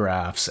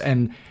photographs,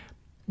 and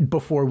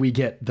before we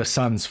get the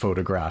son's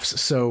photographs.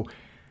 So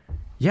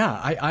yeah,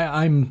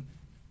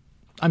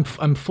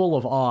 I'm full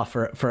of awe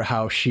for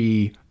how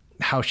she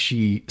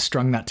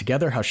strung that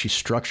together, how she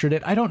structured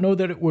it. I don't know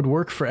that it would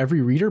work for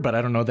every reader, but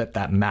I don't know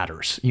that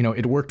matters. You know,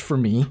 it worked for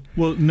me.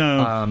 Well,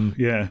 no,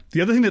 yeah.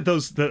 The other thing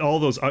that all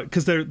those,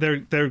 because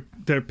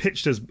they're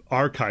pitched as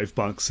archive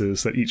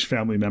boxes that each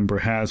family member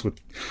has with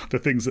the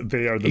things that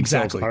they are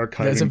themselves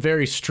archiving. That's a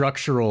very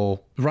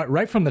structural,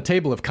 right from the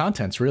table of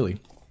contents, really.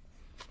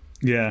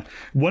 Yeah,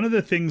 one of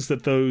the things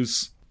that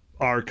those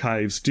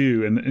archives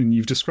do, and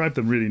you've described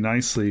them really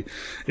nicely,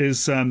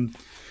 is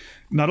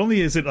not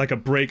only is it like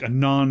a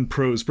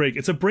non-prose break,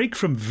 it's a break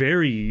from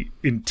very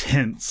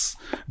intense,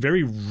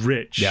 very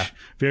rich,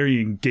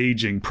 very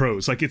engaging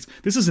prose. Like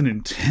this is an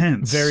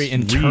intense, very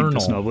internal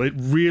this novel. It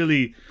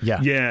really,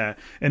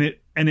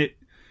 and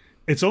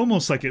it's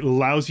almost like it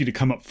allows you to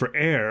come up for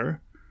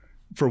air,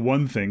 for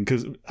one thing,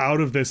 because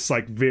out of this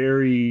like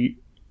very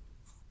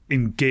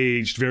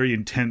engaged, very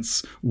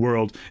intense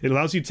world, it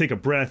allows you to take a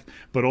breath,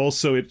 but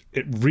also it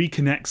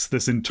reconnects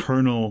this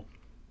internal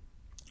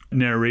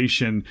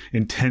narration,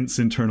 intense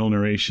internal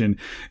narration.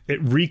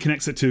 It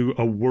reconnects it to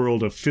a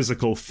world of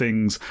physical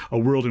things, a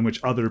world in which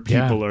other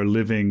people are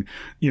living,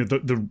 you know,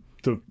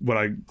 the what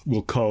I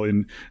will call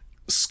in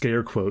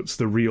scare quotes,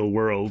 the real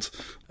world.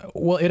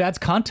 Well, it adds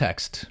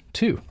context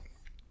too.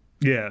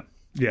 Yeah,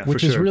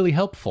 which is really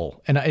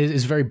helpful and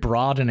is very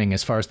broadening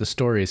as far as the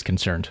story is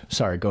concerned.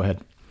 Sorry, go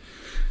ahead.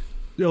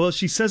 Well,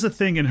 she says a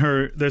thing in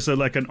there's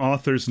an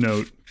author's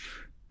note.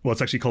 Well,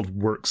 it's actually called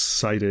Works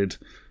Cited,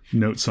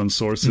 Notes on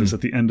Sources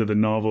at the end of the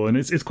novel, and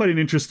it's quite an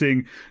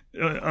interesting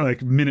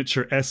like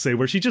miniature essay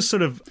where she just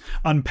sort of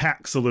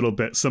unpacks a little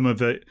bit some of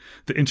the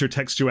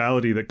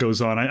intertextuality that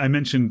goes on. I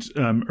mentioned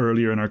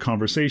earlier in our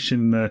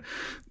conversation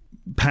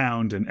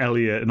Pound and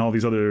Eliot and all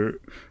these other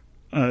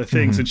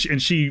things,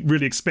 and she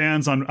really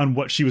expands on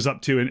what she was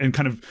up to, and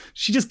kind of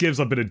she just gives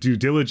a bit of due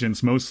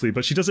diligence mostly,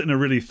 but she does it in a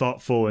really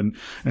thoughtful and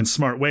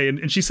smart way,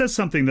 and she says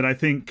something that I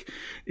think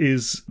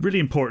is really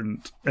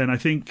important, and I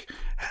think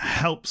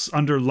helps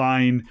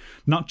underline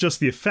not just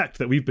the effect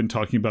that we've been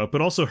talking about,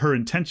 but also her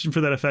intention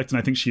for that effect, and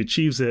I think she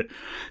achieves it.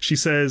 She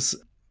says,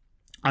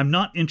 "I'm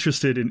not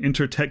interested in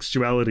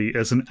intertextuality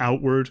as an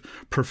outward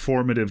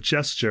performative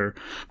gesture,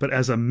 but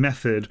as a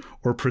method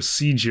or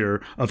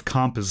procedure of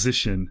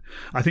composition."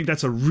 I think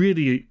that's a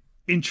really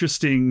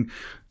interesting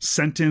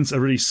sentence,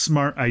 a really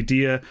smart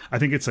idea. I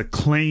think it's a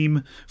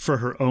claim for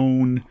her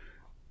own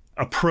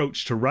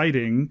approach to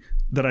writing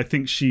that I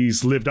think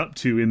she's lived up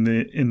to in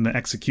the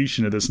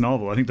execution of this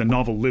novel. I think the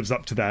novel lives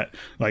up to that,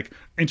 like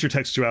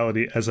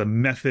intertextuality as a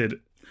method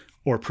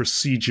or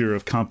procedure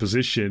of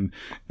composition,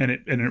 and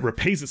it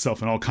repays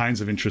itself in all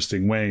kinds of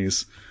interesting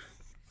ways.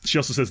 She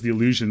also says the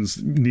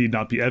illusions need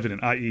not be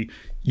evident, i.e.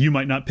 you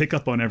might not pick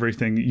up on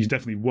everything, you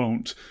definitely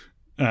won't,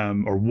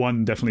 or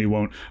one definitely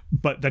won't,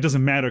 but that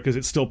doesn't matter because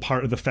it's still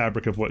part of the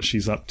fabric of what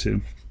she's up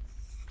to.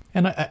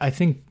 And I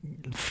think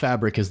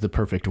fabric is the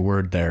perfect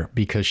word there,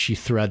 because she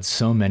threads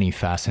so many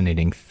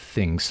fascinating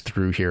things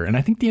through here. And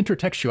I think the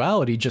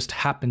intertextuality just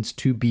happens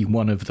to be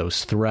one of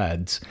those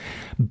threads.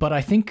 But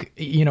I think,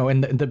 you know,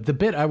 and the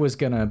bit I was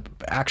going to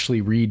actually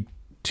read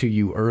to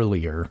you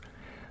earlier,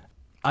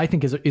 I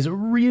think is a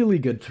really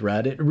good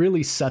thread. It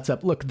really sets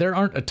up, look, there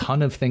aren't a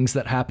ton of things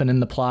that happen in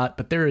the plot,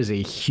 but there is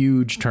a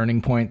huge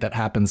turning point that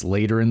happens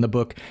later in the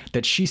book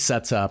that she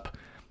sets up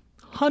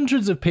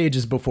hundreds of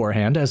pages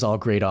beforehand, as all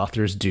great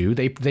authors do.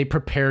 They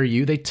prepare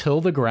you, they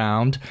till the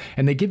ground,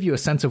 and they give you a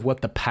sense of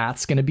what the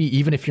path's going to be,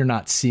 even if you're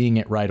not seeing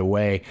it right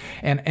away.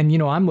 And you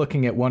know, I'm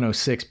looking at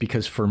 106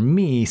 because for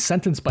me,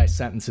 sentence by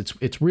sentence,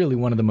 it's really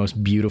one of the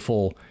most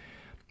beautiful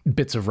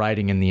bits of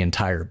writing in the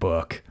entire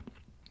book.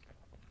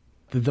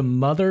 The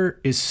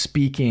mother is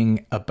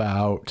speaking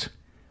about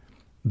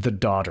the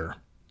daughter.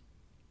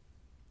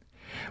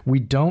 We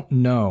don't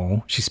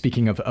know, she's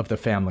speaking of the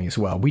family as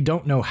well, we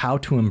don't know how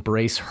to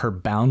embrace her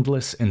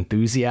boundless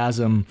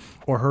enthusiasm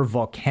or her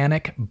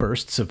volcanic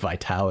bursts of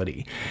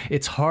vitality.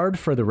 It's hard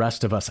for the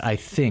rest of us, I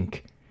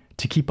think,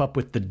 to keep up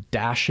with the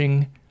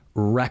dashing,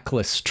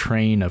 reckless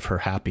train of her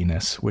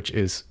happiness, which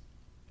is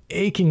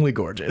achingly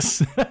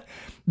gorgeous.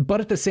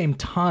 But at the same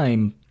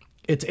time,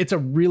 it's a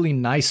really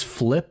nice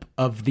flip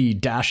of the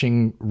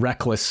dashing,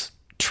 reckless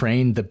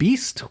train, the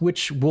beast,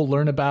 which we'll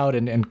learn about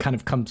and kind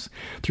of comes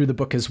through the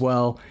book as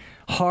well.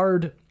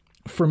 Hard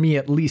for me,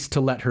 at least,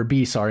 to let her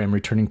be. Sorry, I'm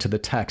returning to the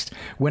text.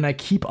 When I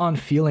keep on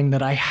feeling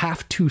that I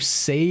have to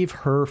save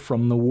her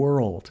from the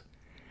world.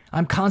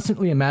 I'm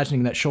constantly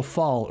imagining that she'll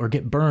fall or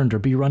get burned or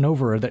be run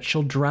over, or that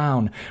she'll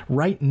drown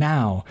right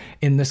now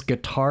in this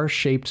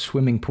guitar-shaped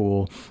swimming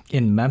pool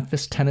in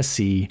Memphis,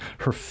 Tennessee,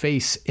 her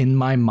face in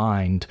my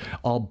mind,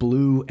 all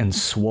blue and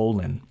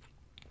swollen.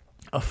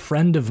 A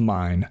friend of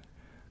mine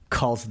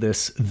calls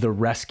this the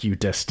rescue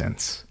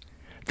distance,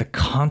 the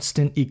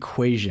constant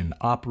equation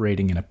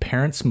operating in a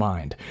parent's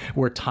mind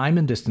where time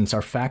and distance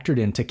are factored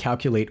in to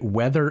calculate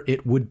whether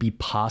it would be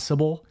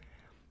possible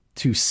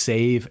to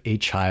save a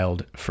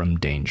child from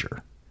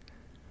danger.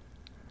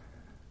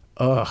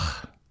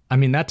 Ugh. I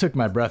mean, that took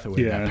my breath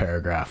away, that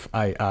paragraph.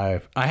 I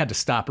had to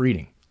stop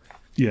reading.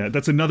 Yeah,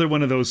 that's another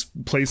one of those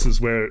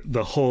places where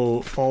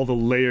all the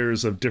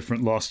layers of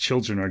different lost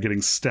children are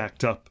getting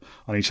stacked up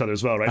on each other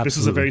as well, right? Absolutely. This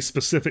is a very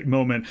specific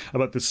moment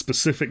about this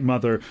specific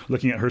mother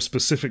looking at her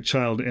specific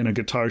child in a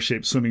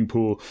guitar-shaped swimming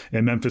pool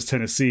in Memphis,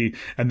 Tennessee.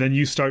 And then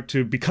you start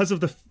to, because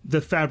of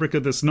the fabric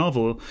of this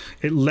novel,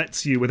 it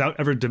lets you, without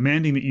ever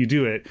demanding that you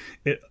do it,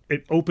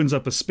 it opens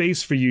up a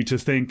space for you to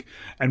think,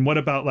 and what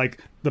about like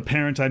the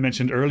parent I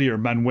mentioned earlier,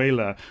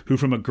 Manuela, who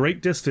from a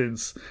great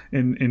distance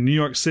in New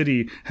York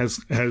City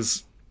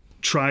has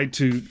tried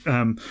to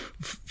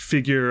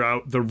figure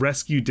out the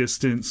rescue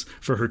distance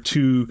for her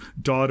two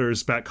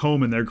daughters back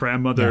home, and their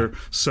grandmother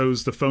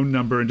sews the phone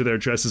number into their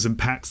dresses and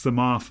packs them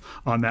off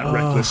on that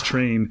reckless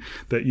train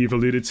that you've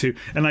alluded to.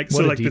 And like,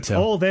 so like detail. It's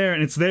all there,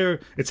 and it's there.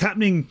 It's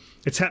happening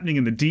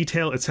in the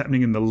detail. It's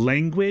happening in the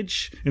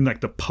language, in like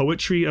the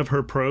poetry of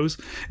her prose.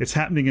 It's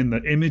happening in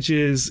the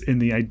images, in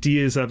the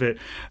ideas of it.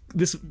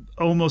 This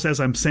almost, as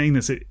I'm saying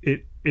this,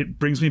 it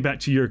brings me back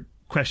to your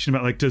question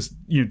about like, do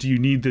you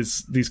need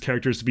these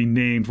characters to be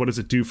named? What does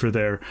it do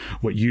for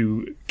what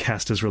you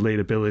cast as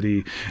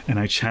relatability? And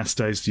I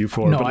chastised you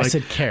for. No, but like, I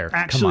said care.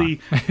 Actually,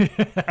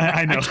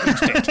 I know.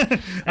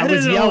 I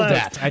was yelled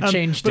at. I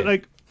changed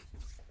it.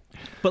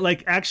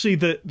 But actually,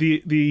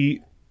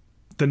 the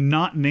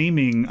not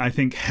naming, I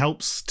think,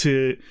 helps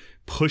to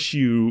push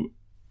you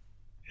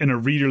in a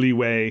readerly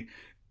way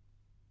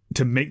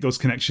to make those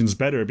connections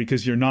better,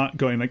 because you're not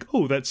going like,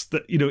 oh, that's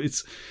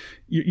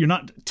you're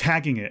not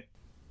tagging it.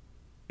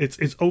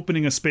 It's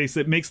opening a space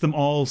that makes them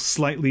all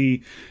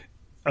slightly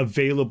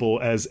available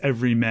as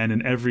every men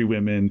and every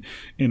women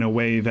in a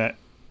way that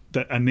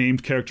a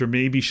named character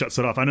maybe shuts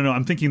it off. I don't know.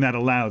 I'm thinking that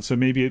aloud, so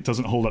maybe it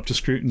doesn't hold up to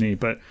scrutiny.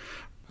 But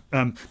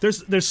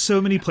there's so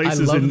many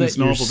places in this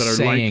novel that are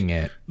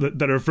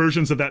that are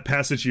versions of that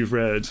passage you've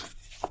read.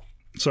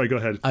 Sorry, go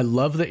ahead. I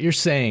love that you're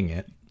saying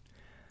it,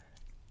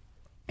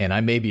 and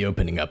I may be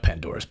opening up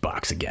Pandora's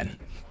box again,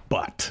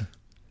 but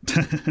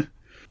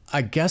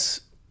I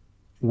guess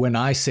when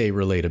I say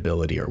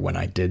relatability, or when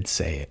I did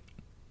say it,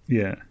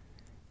 yeah,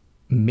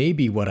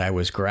 maybe what I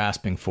was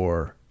grasping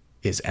for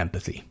is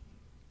empathy.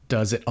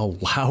 Does it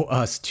allow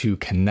us to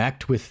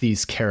connect with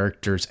these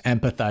characters,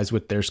 empathize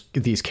with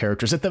these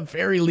characters, at the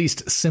very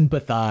least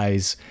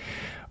sympathize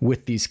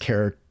with these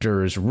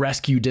characters,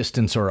 rescue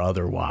distance or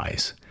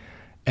otherwise?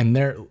 And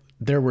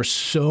there were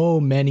so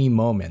many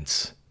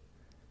moments,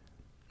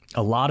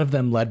 a lot of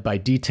them led by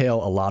detail,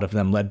 a lot of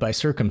them led by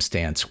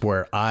circumstance,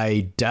 where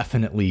I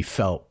definitely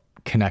felt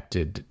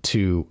connected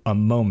to a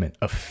moment,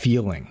 a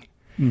feeling,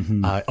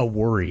 a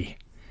worry,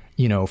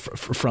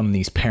 from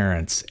these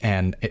parents.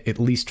 And at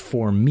least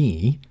for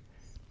me,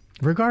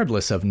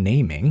 regardless of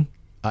naming,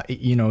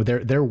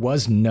 there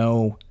was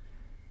no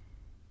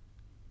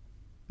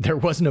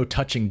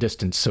touching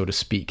distance, so to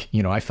speak.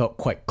 I felt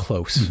quite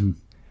close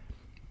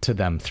to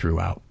them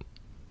throughout.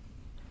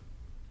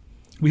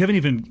 We haven't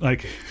even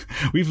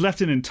we've left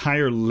an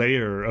entire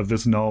layer of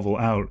this novel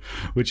out,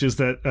 which is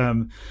that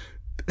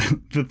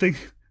the thing.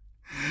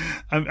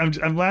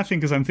 I'm laughing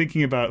because I'm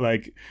thinking about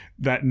like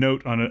that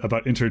note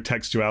about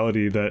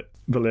intertextuality that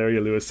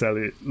Valeria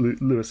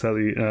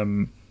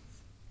Luiselli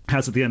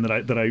has at the end that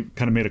I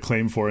kind of made a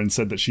claim for and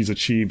said that she's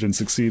achieved and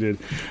succeeded.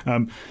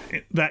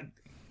 That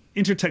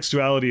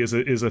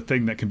intertextuality is a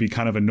thing that can be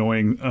kind of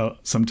annoying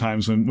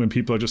sometimes when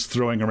people are just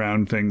throwing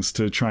around things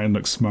to try and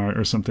look smart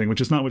or something,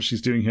 which is not what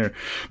she's doing here.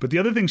 But the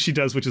other thing she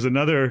does, which is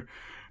another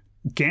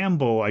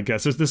gamble, I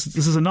guess, this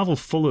is a novel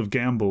full of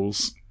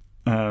gambles.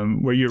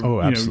 Where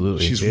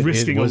absolutely. She's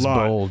risking a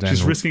lot.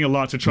 She's risking a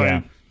lot to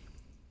try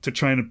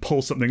and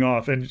pull something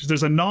off. And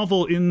there's a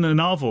novel in the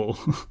novel.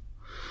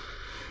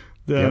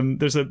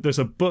 There's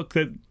a book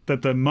that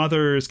the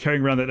mother is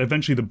carrying around that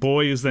eventually the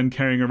boy is then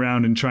carrying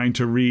around and trying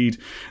to read,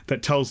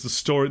 that tells the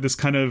story, this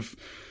kind of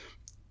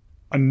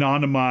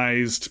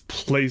anonymized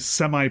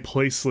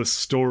semi-placeless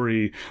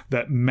story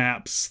that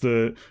maps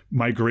the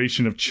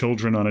migration of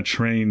children on a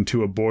train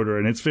to a border.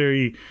 And it's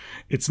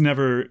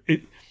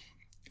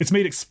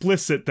made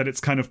explicit that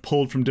it's kind of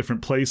pulled from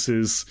different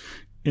places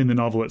in the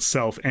novel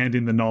itself and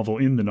in the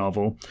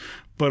novel,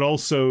 but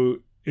also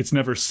it's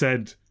never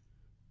said,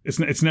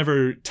 it's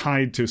never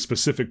tied to a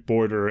specific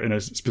border in a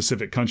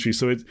specific country.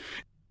 So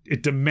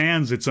it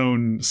demands its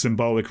own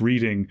symbolic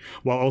reading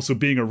while also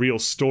being a real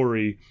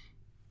story.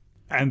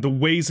 And the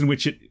ways in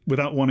which it,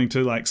 without wanting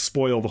to like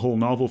spoil the whole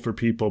novel for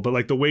people, but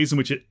like the ways in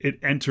which it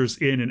enters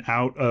in and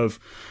out of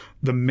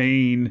the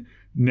main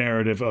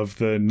narrative of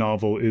the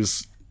novel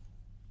is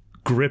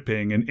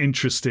gripping and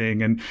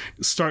interesting, and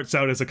starts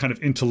out as a kind of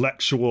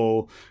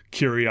intellectual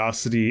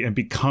curiosity and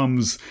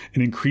becomes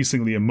an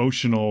increasingly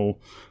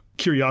emotional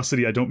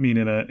curiosity. I don't mean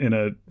in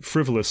a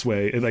frivolous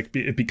way.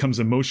 It becomes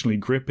emotionally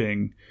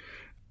gripping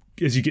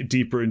as you get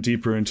deeper and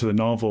deeper into the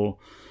novel.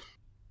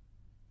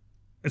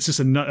 It's just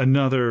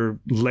another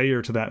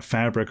layer to that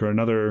fabric, or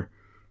another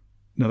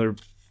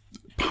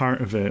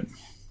part of it.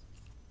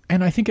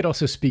 And I think it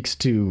also speaks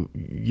to,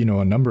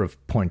 a number of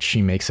points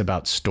she makes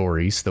about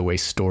stories, the way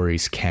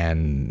stories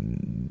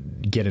can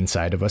get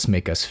inside of us,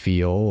 make us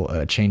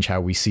feel, change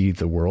how we see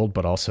the world,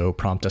 but also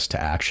prompt us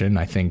to action.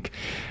 I think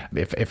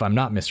if I'm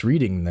not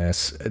misreading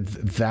this,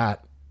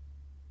 that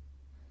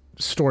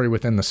story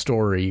within the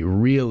story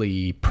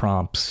really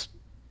prompts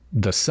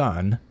the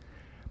son,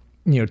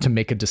 to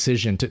make a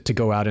decision to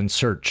go out and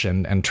search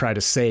and try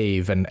to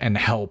save and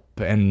help.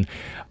 And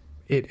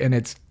it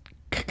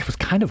was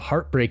kind of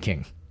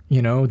heartbreaking,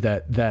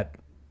 that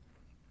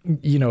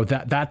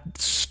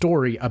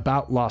story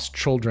about lost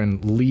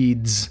children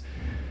leads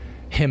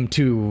him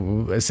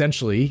to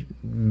essentially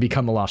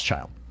become a lost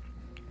child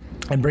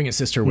and bring his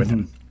sister with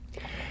him.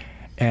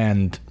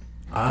 And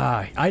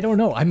I don't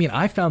know. I mean,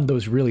 I found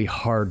those really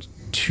hard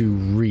to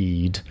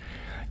read,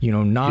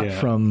 not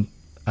from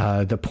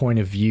the point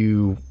of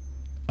view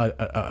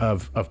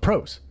of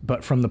prose,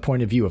 but from the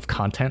point of view of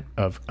content,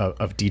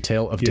 of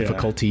detail, of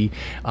difficulty,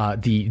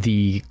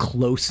 the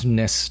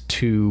closeness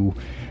to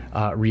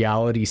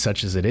reality,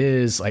 such as it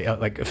is,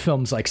 like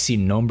films like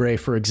Sin Nombre,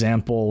 for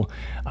example.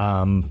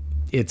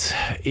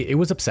 It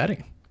was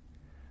upsetting.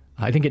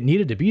 I think it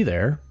needed to be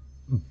there,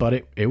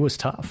 but it was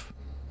tough.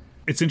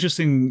 It's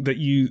interesting that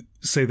you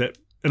say that,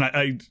 and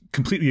I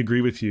completely agree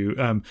with you,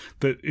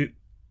 that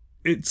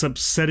it's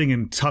upsetting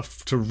and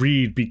tough to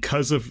read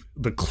because of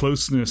the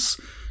closeness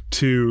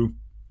to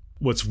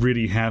what's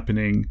really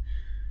happening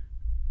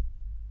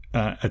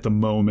at the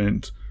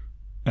moment.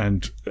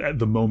 And at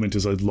the moment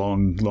is a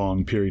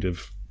long period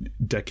of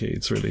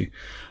decades, really.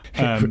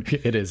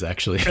 It is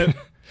actually.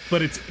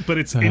 But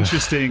it's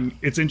interesting.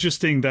 It's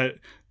interesting that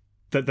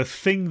the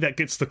thing that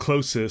gets the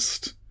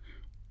closest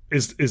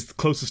is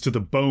closest to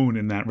the bone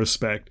in that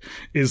respect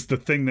is the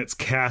thing that's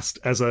cast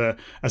as a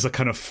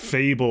kind of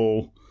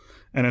fable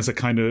and as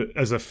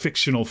a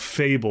fictional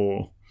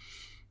fable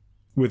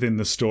within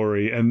the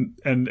story. And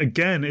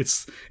again,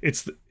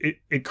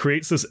 it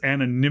creates this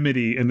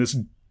anonymity and this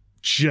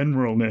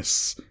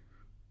generalness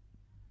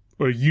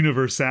or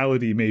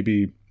universality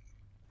maybe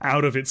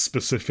out of its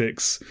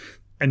specifics,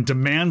 and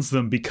demands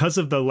them because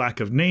of the lack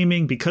of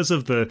naming, because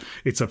of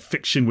it's a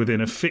fiction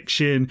within a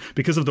fiction,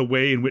 because of the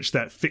way in which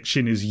that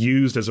fiction is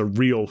used as a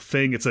real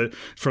thing.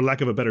 For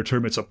lack of a better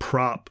term, it's a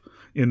prop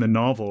in the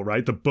novel,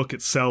 right? The book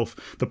itself,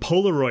 the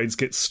Polaroids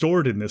get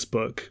stored in this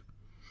book.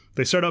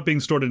 They start out being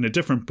stored in a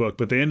different book,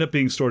 but they end up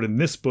being stored in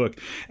this book.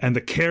 And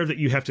the care that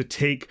you have to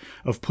take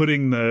of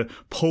putting the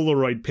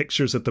Polaroid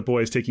pictures that the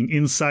boy is taking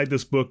inside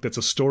this book, that's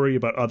a story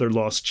about other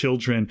lost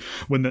children,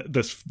 when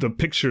the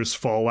pictures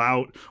fall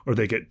out or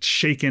they get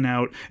shaken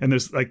out. And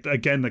there's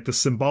the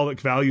symbolic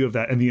value of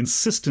that and the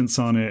insistence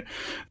on it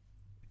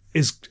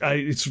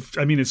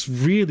it's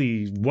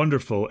really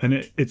wonderful.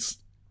 And it's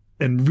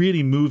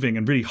really moving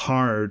and really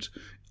hard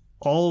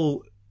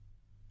all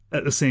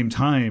at the same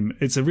time.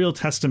 It's a real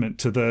testament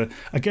to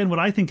what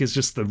I think is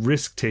just the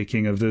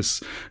risk-taking of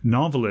this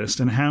novelist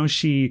and how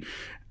she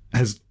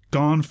has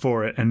gone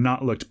for it and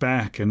not looked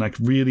back and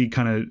really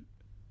kind of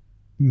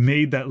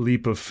made that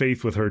leap of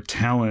faith with her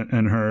talent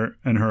and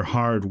her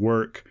hard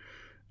work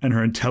and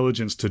her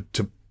intelligence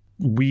to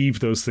weave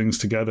those things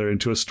together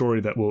into a story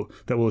that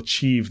will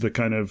achieve the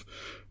kind of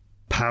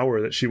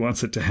power that she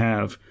wants it to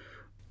have.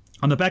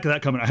 On the back of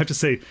that comment, I have to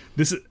say,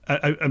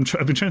 I've been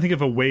trying to think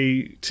of a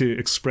way to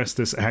express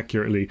this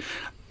accurately.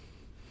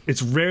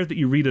 It's rare that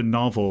you read a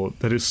novel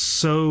that is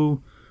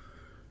so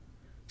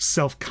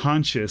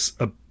self-conscious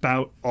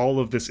about all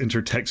of this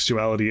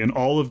intertextuality and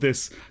all of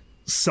this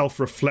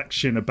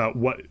self-reflection about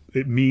what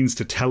it means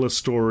to tell a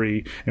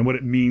story and what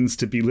it means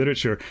to be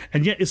literature,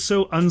 and yet is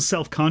so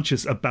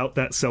unself-conscious about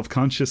that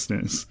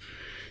self-consciousness.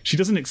 She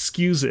doesn't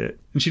excuse it,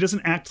 and she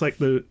doesn't act like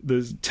the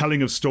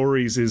telling of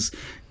stories is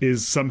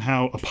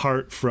somehow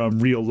apart from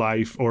real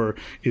life or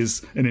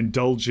is an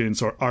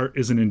indulgence, or art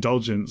is an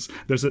indulgence.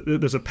 There's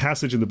a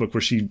passage in the book where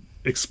she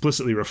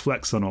explicitly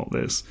reflects on all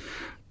this.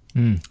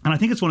 And I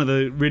think it's one of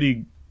the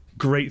really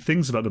great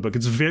things about the book.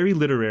 It's very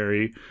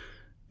literary.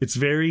 It's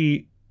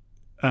very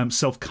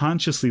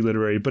self-consciously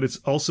literary, but it's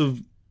also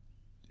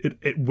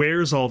it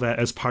wears all that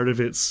as part of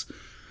its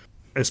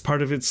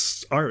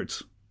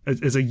art.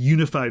 As a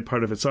unified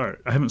part of its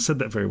art. I haven't said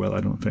that very well,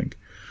 I don't think.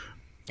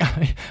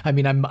 I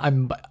mean,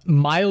 I'm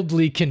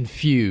mildly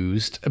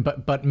confused,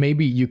 but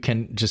maybe you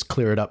can just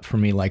clear it up for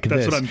me like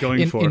That's this. That's what I'm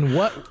going for. In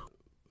what?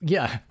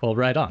 Yeah, well,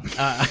 right on.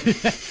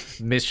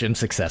 Mission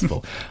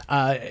successful.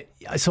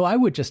 So I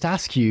would just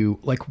ask you,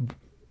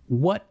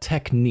 what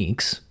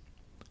techniques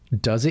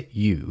does it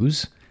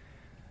use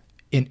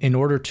in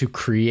order to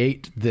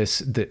create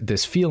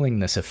this feeling,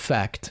 this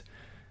effect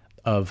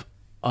of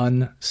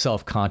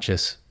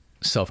unselfconscious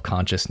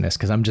self-consciousness,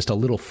 because I'm just a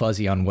little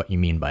fuzzy on what you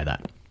mean by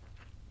that.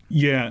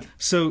 Yeah.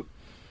 So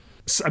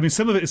I mean,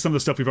 some of it is some of the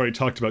stuff we've already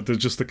talked about. There's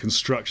just the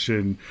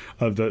construction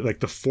of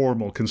the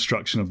formal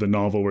construction of the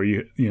novel where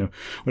you know,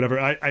 whatever.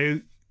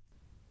 I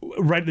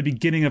right at the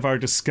beginning of our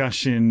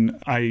discussion,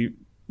 I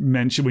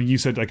mentioned when you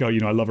said I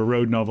love a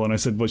road novel. And I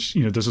said, well,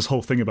 there's this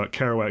whole thing about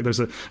Kerouac.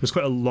 There's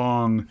quite a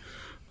long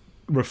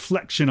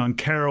reflection on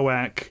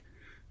Kerouac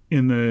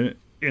in the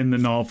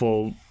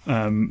novel,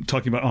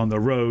 talking about On the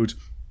Road.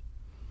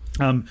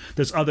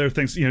 There's other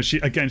things,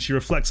 she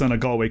reflects on a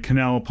Galway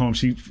Canal poem.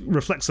 She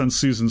reflects on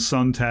Susan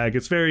Sontag.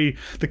 It's very,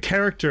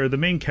 the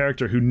main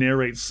character who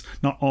narrates,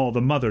 not all,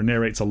 the mother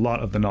narrates a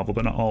lot of the novel,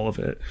 but not all of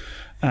it,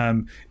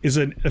 is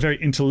a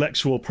very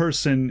intellectual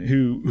person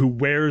who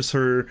wears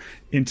her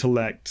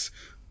intellect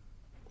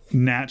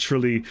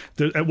naturally.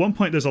 At one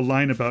point, there's a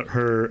line about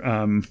her,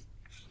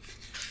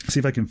 see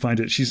if I can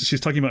find it. She's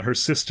talking about her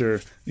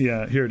sister.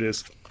 Yeah, here it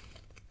is.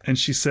 And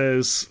she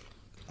says,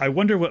 I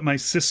wonder what my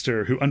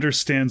sister, who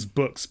understands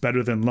books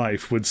better than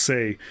life, would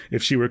say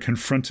if she were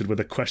confronted with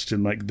a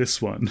question like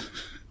this one.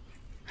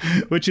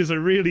 Which is a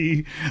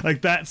really,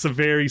 that's a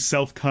very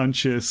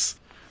self-conscious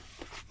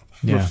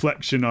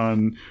reflection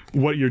on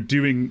what you're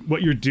doing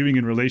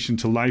in relation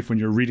to life when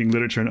you're reading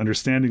literature and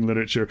understanding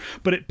literature.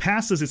 But it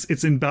passes,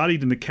 it's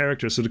embodied in the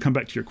character. So to come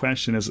back to your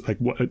question,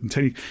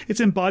 it's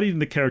embodied in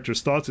the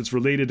character's thoughts. It's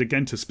related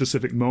again to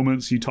specific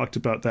moments. You talked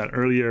about that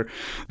earlier.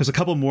 There's a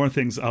couple more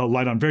things I'll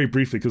light on very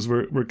briefly because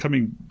we're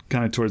coming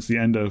kind of towards the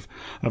end of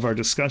our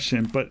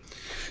discussion. But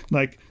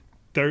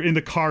they're in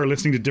the car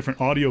listening to different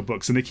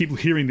audiobooks and they keep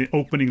hearing the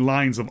opening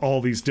lines of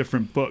all these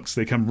different books.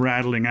 They come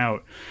rattling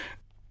out.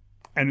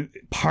 And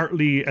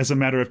partly as a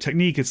matter of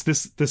technique, it's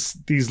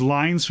these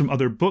lines from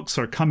other books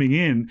are coming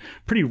in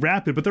pretty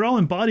rapid, but they're all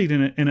embodied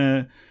in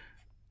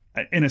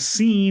a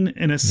scene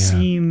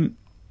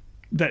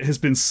that has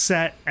been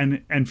set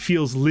and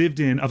feels lived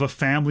in, of a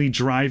family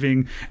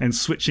driving and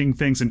switching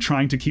things and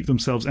trying to keep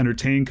themselves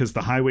entertained because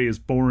the highway is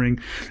boring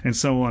and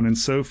so on and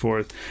so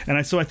forth. And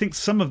I think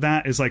some of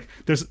that is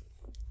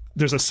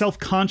there's a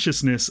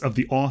self-consciousness of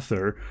the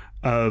author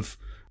of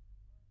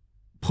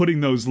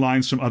putting those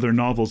lines from other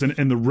novels,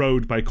 and The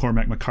Road by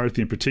Cormac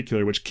McCarthy in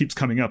particular, which keeps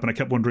coming up, and I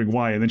kept wondering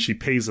why, and then she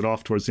pays it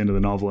off towards the end of the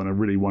novel in a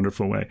really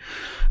wonderful way.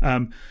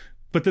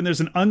 But then there's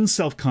an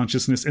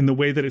unself-consciousness in the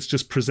way that it's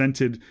just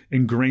presented,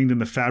 ingrained in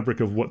the fabric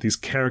of what these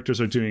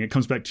characters are doing. It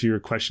comes back to your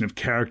question of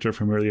character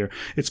from earlier.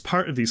 It's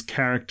part of these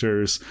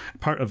characters,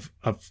 part of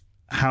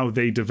how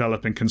they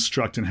develop and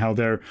construct and how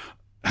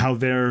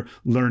they're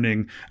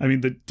learning. I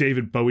mean, the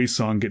David Bowie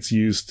song gets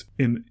used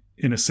in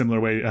a similar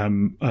way.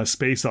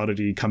 Space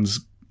Oddity comes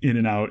in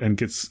and out and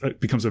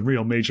becomes a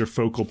real major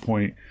focal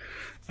point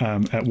at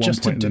one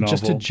point in the novel.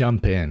 Just to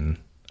jump in,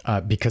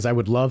 because I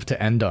would love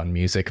to end on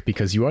music,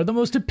 because you are the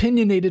most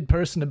opinionated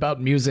person about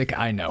music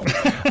I know.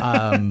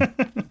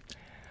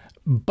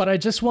 But I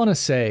just want to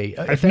say,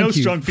 I have no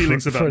strong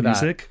feelings about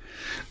music.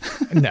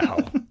 No.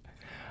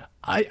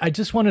 I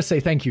just want to say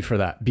thank you for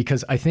that,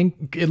 because I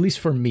think, at least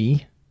for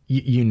me,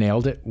 you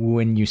nailed it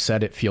when you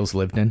said it feels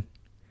lived in.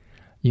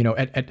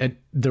 At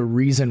the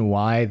reason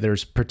why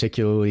there's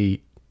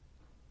particularly,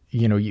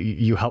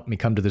 you helped me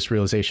come to this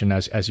realization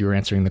as you were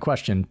answering the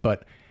question,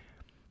 but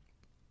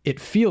it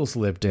feels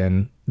lived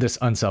in, this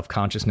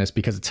unself-consciousness,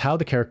 because it's how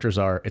the characters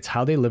are, it's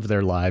how they live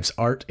their lives.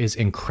 Art is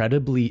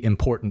incredibly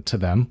important to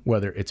them,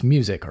 whether it's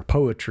music or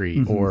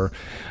poetry or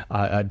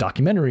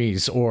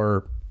documentaries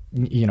or,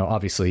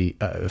 obviously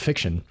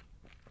fiction.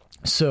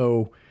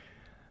 So,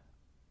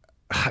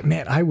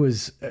 man, I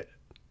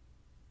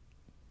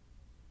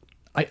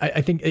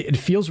think it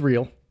feels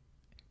real.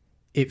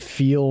 It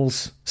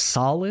feels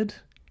solid,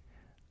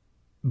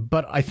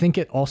 but I think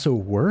it also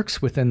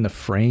works within the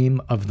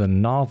frame of the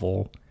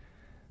novel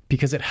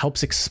because it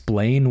helps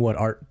explain what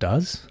art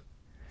does,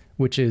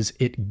 which is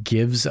it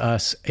gives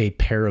us a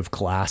pair of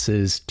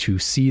glasses to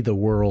see the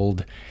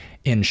world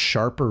in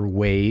sharper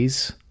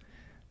ways,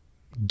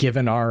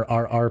 given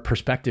our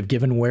perspective,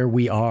 given where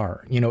we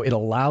are. It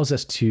allows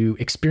us to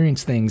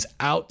experience things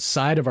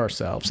outside of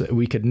ourselves that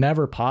we could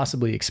never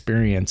possibly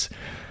experience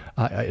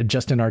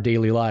just in our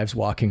daily lives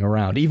walking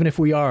around, even if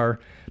we are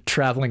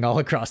traveling all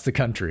across the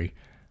country.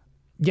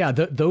 Yeah,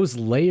 those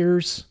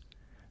layers,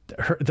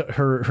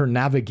 her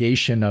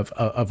navigation of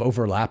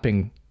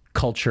overlapping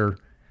culture,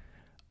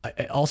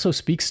 it also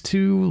speaks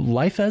to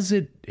life as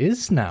it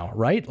is now,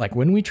 right? Like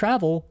when we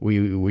travel,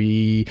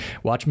 we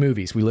watch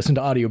movies, we listen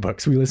to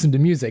audiobooks, we listen to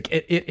music.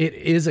 It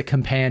is a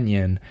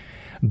companion,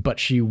 but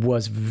she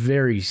was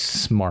very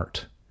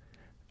smart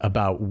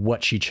about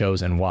what she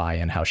chose and why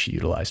and how she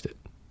utilized it.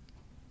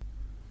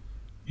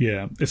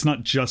 Yeah, it's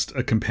not just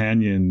a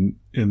companion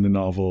in the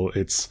novel.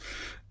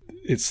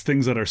 It's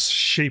things that are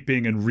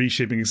shaping and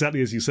reshaping,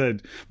 exactly as you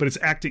said, but it's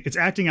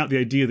acting out the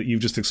idea that you've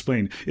just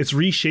explained. It's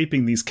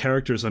reshaping these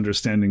characters'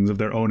 understandings of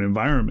their own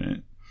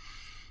environment.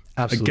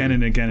 Absolutely. Again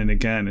and again and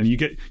again. And you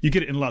get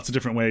it in lots of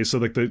different ways. So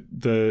like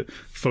the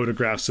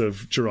photographs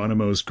of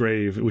Geronimo's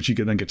grave, which you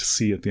can then get to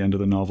see at the end of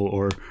the novel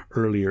or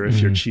earlier if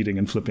you're cheating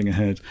and flipping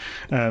ahead.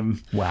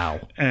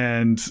 Wow.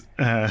 And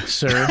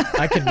sir,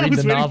 I could read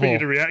the novel. For you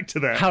to react to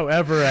that.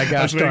 However I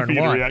gosh darn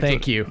want.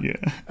 Thank you.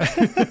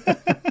 Yeah.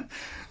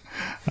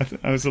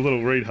 I was a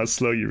little worried how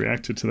slow you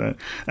reacted to that.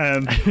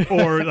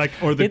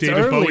 Or the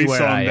David Bowie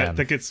song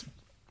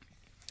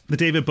that the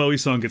David Bowie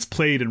song gets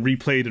played and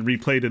replayed and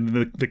replayed,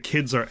 and the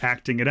kids are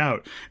acting it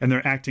out, and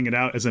they're acting it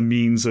out as a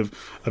means of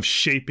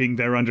shaping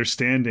their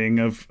understanding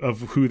of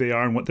who they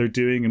are and what they're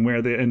doing and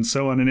where they and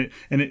so on.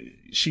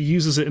 She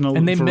uses it in a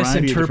and they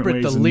variety misinterpret of different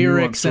ways the and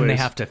lyrics, and ways.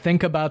 they have to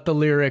think about the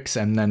lyrics,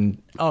 and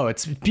then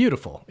it's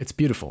beautiful. It's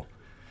beautiful.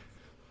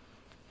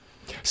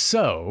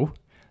 So,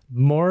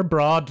 more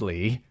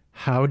broadly,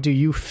 how do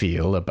you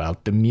feel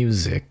about the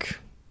music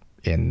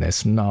in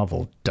this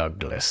novel,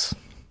 Douglas?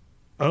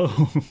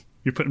 Oh,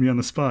 you're putting me on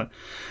the spot.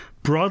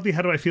 Broadly,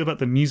 how do I feel about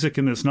the music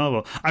in this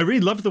novel? I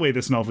really loved the way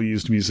this novel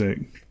used music.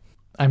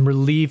 I'm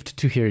relieved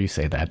to hear you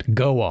say that.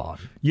 Go on.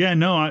 Yeah,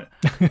 no,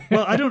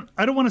 I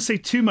don't want to say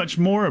too much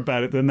more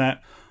about it than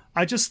that.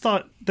 I just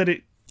thought that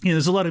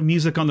there's a lot of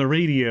music on the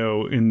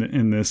radio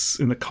in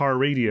the car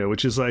radio,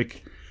 which is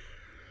like,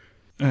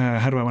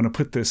 how do I want to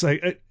put this?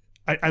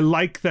 I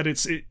like that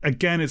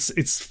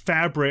it's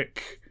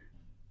fabric.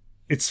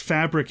 It's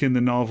fabric in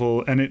the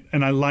novel, and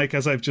I like,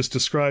 as I've just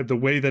described, the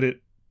way that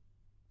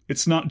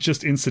it's not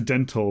just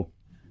incidental.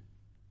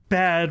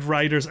 Bad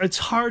writers, it's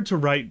hard to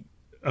write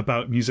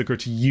about music or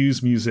to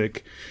use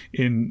music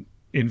in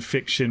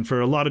fiction for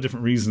a lot of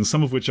different reasons,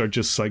 some of which are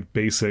just like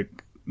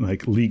basic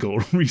like legal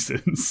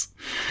reasons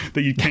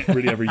that you can't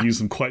really ever use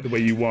them quite the way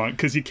you want,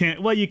 because you can't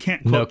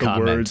quote the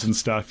words and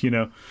stuff,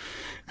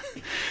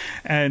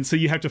 and so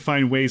you have to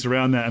find ways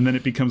around that, and then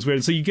it becomes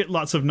weird. So you get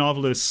lots of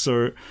novelists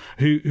who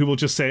will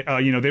just say,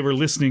 they were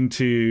listening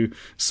to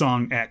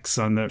song X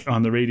on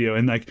the radio,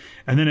 and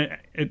then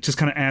it just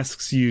kind of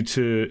asks you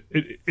to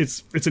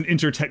it's an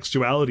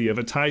intertextuality of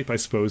a type, I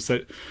suppose,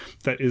 that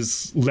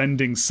is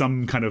lending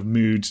some kind of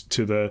mood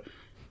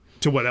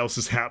to what else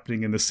is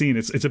happening in the scene.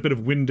 It's a bit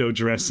of window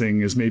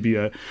dressing, is maybe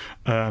a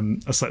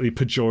slightly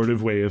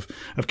pejorative way of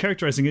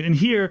characterizing it. And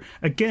here,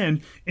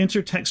 again,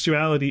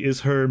 intertextuality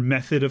is her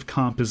method of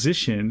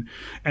composition,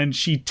 and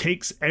she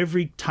takes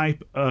every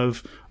type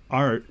of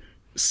art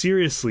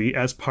seriously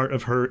as part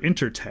of her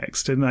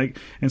intertext.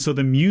 And so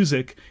the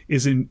music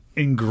is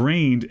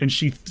ingrained, and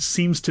she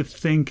seems to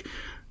think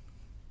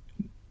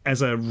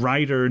as a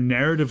writer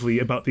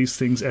narratively about these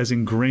things as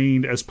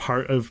ingrained as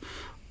part of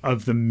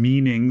the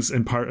meanings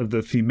and part of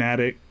the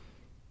thematic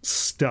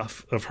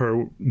stuff of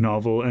her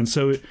novel. And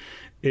so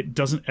it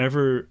doesn't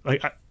ever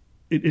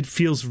it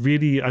feels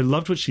really, I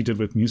loved what she did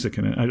with music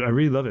in it. I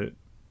really love it.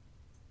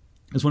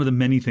 It's one of the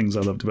many things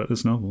I loved about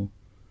this novel.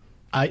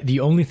 The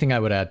only thing I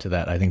would add to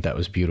that, I think that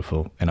was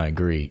beautiful, and I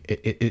agree.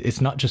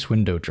 It's not just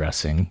window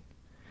dressing,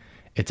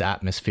 it's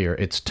atmosphere,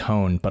 it's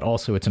tone, but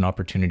also it's an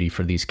opportunity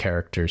for these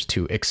characters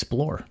to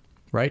explore.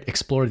 Right?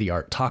 Explore the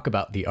art, talk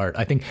about the art.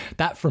 I think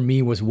that for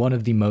me was one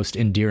of the most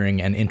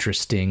endearing and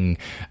interesting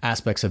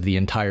aspects of the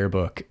entire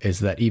book, is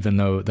that even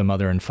though the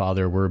mother and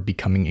father were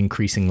becoming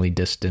increasingly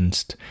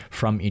distanced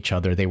from each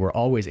other, they were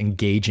always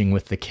engaging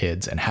with the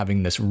kids and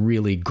having this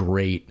really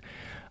great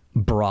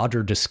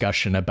broader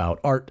discussion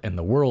about art and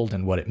the world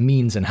and what it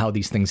means and how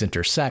these things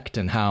intersect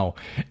and how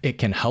it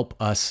can help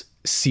us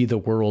see the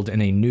world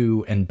in a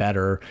new and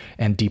better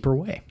and deeper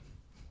way.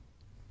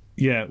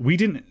 Yeah, we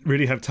didn't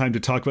really have time to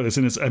talk about this,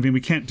 and we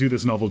can't do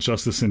this novel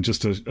justice in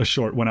just a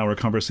short 1 hour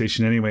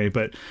conversation anyway.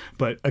 But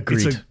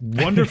Agreed. It's a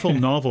wonderful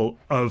novel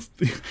of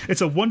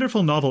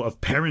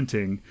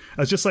parenting.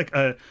 It's just like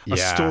a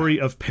story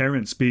of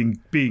parents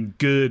being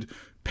good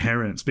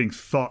parents, being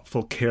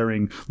thoughtful,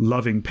 caring,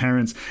 loving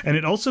parents, and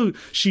it also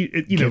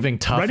giving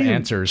tough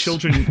answers.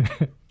 Children,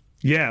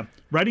 yeah.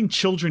 Writing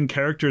children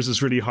characters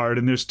is really hard,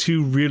 and there's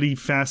two really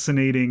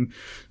fascinating,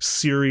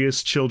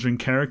 serious children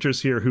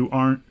characters here who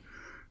are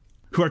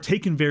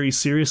taken very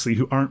seriously,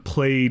 who aren't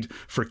played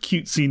for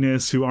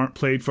cutesiness, who aren't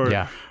played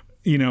for,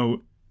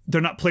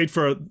 they're not played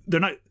for, they're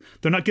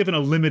not given a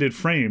limited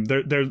frame.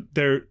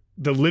 They're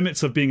the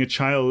limits of being a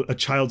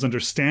child's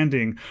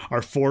understanding are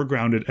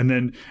foregrounded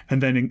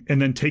and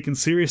then taken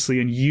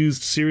seriously and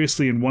used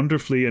seriously and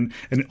wonderfully and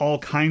in all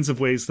kinds of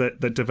ways that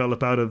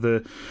develop out of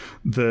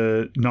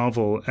the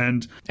novel.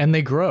 And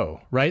they grow,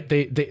 right?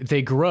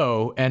 They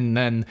grow, and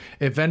then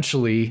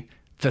eventually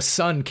the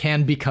son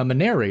can become a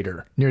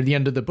narrator near the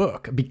end of the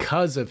book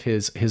because of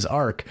his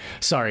arc.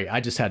 Sorry, I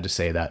just had to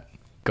say that.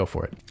 Go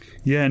for it.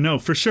 Yeah, no,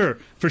 for sure.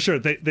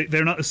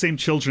 They're not the same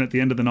children at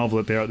the end of the novel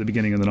that they are at the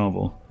beginning of the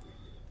novel.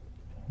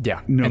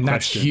 Yeah, no and question.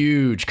 That's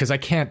huge, because I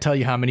can't tell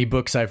you how many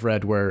books I've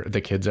read where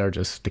the kids are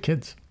just the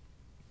kids.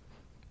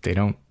 They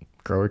don't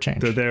grow or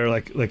change. They're there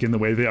like in the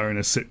way they are in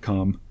a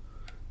sitcom,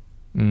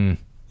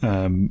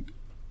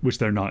 which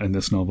they're not in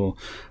this novel.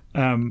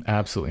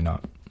 Absolutely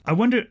not. I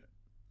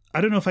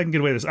don't know if I can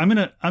get away with this. I'm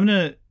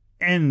gonna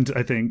end,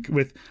 I think,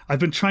 with, I've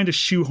been trying to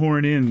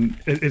shoehorn in.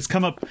 It's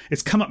come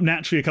up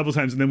naturally a couple of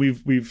times, and then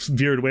we've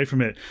veered away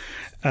from it.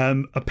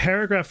 A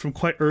paragraph from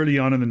quite early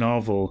on in the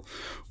novel,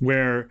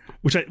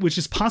 which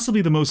is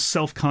possibly the most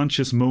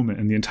self-conscious moment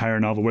in the entire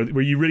novel,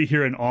 where you really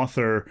hear an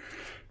author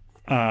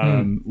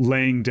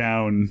laying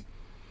down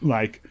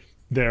like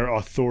their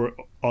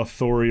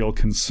authorial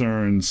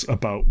concerns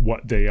about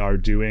what they are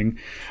doing.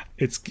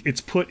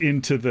 It's put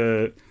into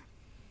the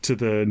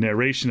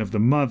narration of the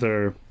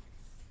mother,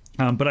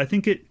 but I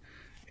think it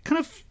kind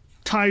of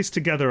ties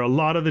together a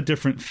lot of the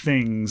different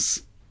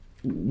things,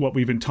 what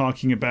we've been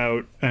talking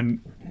about, and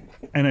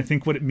I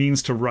think what it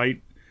means to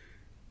write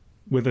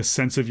with a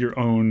sense of your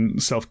own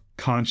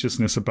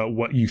self-consciousness about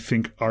what you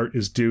think art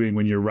is doing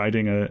when you're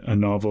writing a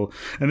novel.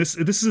 And this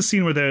is a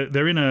scene where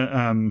they're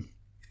in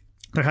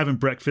they're having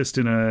breakfast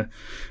in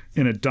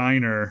a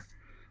diner,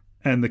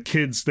 and the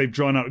kids, they've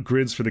drawn out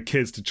grids for the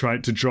kids to try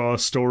to draw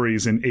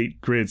stories in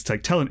 8 grids, to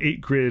like tell an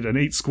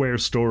 8 square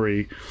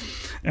story.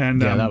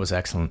 And that was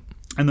excellent.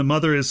 And the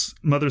mother's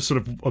sort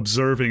of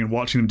observing and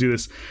watching them do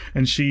this,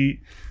 and she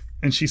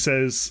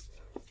says,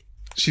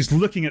 she's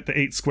looking at the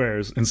 8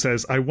 squares and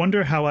says, "I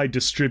wonder how I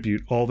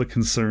distribute all the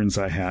concerns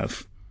I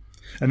have."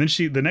 And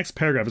then the next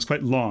paragraph is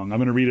quite long. I'm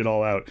going to read it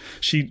all out.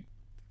 She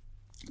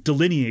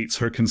delineates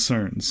her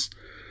concerns.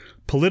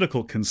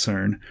 Political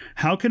concern.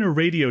 How can a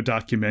radio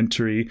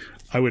documentary,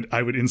 I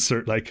would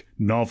insert like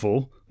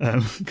novel,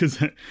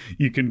 because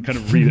you can kind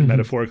of read it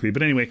metaphorically.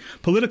 But anyway,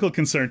 political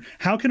concern.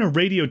 How can a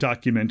radio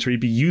documentary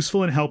be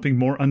useful in helping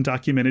more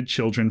undocumented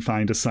children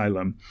find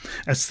asylum?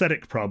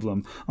 Aesthetic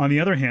problem. On the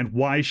other hand,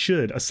 why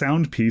should a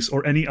sound piece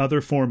or any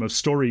other form of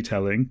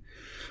storytelling,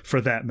 for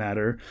that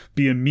matter,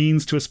 be a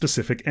means to a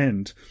specific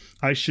end?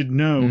 I should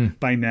know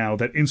by now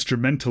that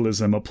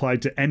instrumentalism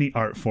applied to any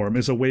art form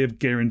is a way of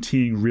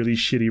guaranteeing really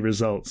shitty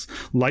results.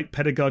 Light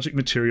pedagogic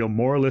material,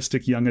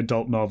 moralistic young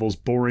adult novels,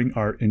 boring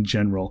art in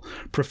general.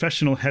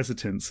 Professional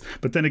hesitance.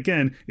 But then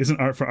again,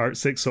 isn't art for art's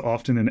sake so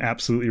often an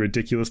absolutely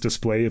ridiculous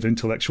display of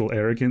intellectual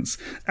arrogance?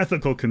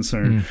 Ethical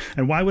concern.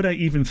 And why would I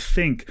even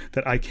think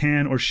that I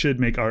can or should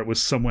make art with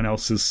someone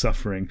else's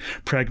suffering?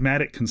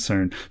 Pragmatic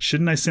concern.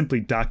 Shouldn't I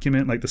simply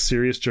document like the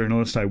serious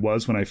journalist I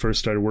was when I first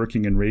started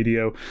working in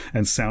radio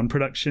and sound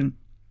production?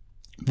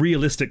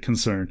 Realistic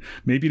concern.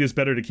 Maybe it is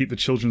better to keep the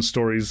children's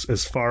stories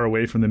as far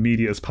away from the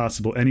media as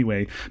possible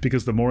anyway,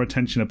 because the more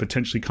attention a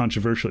potentially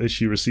controversial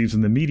issue receives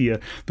in the media,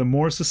 the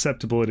more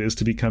susceptible it is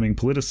to becoming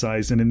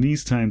politicized. And in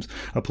these times,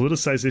 a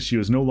politicized issue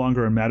is no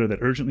longer a matter that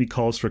urgently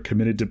calls for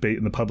committed debate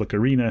in the public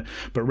arena,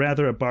 but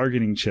rather a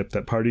bargaining chip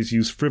that parties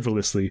use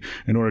frivolously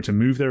in order to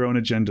move their own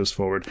agendas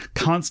forward.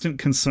 Constant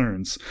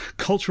concerns.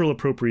 Cultural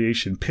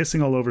appropriation.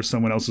 Pissing all over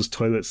someone else's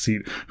toilet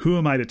seat. Who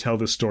am I to tell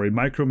this story?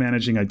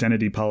 Micromanaging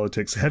identity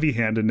politics.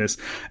 Heavy-handedness.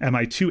 Am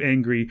I too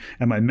angry?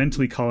 Am I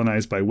mentally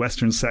colonized by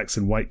Western sex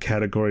and white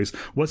categories?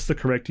 What's the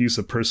correct use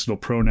of personal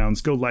pronouns?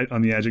 Go light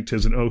on the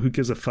adjectives, and who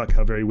gives a fuck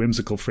how very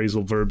whimsical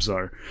phrasal verbs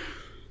are?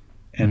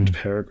 End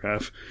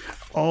paragraph.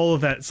 All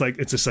of that,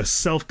 it's just a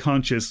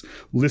self-conscious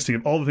listing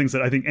of all the things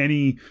that I think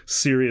any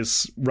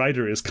serious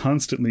writer is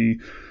constantly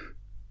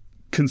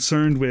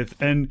concerned with.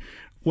 And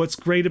what's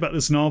great about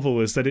this novel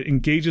is that it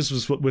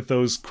engages with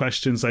those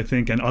questions, I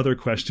think, and other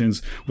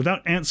questions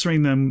without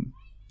answering them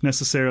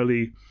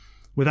necessarily,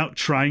 without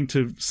trying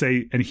to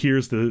say, and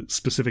here's the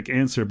specific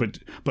answer, but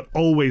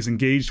always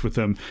engaged with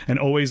them and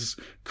always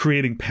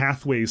creating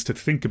pathways to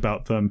think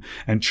about them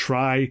and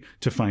try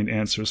to find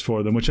answers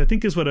for them, which I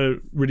think is what a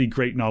really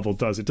great novel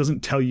does. It doesn't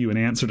tell you an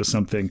answer to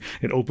something.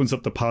 It opens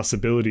up the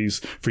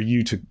possibilities for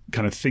you to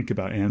kind of think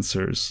about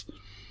answers.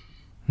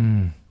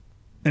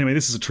 Anyway,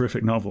 this is a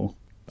terrific novel.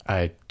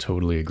 I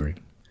totally agree.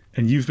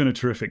 And you've been a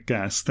terrific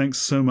guest. Thanks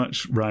so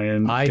much,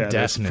 Ryan I Gaddis,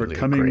 definitely for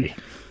coming. Agree.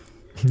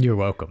 You're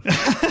welcome.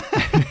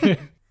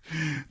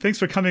 Thanks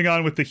for coming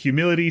on with the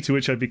humility to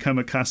which I've become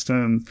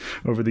accustomed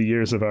over the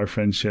years of our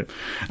friendship.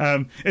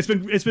 It's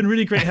been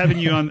really great having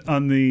you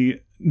on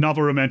the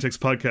Novel Romantics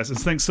podcast. And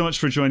thanks so much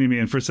for joining me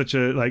and for such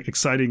a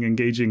exciting,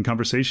 engaging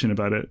conversation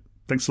about it.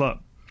 Thanks a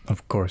lot.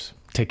 Of course.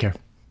 Take care.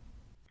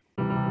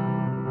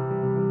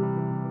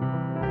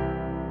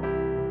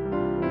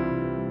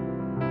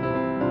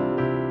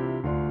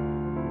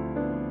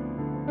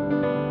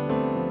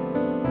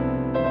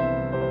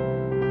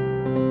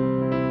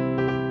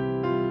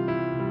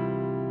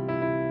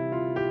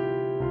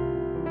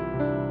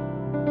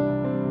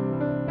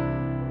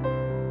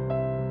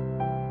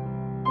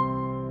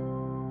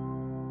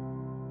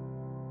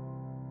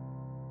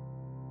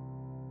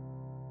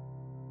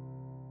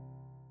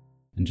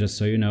 And just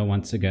so you know,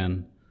 once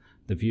again,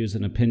 the views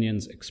and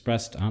opinions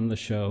expressed on the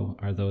show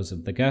are those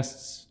of the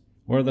guests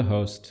or the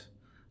host,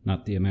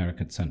 not the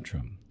American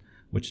Centrum,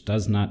 which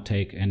does not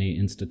take any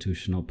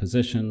institutional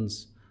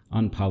positions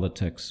on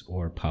politics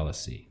or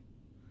policy.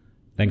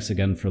 Thanks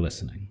again for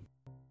listening.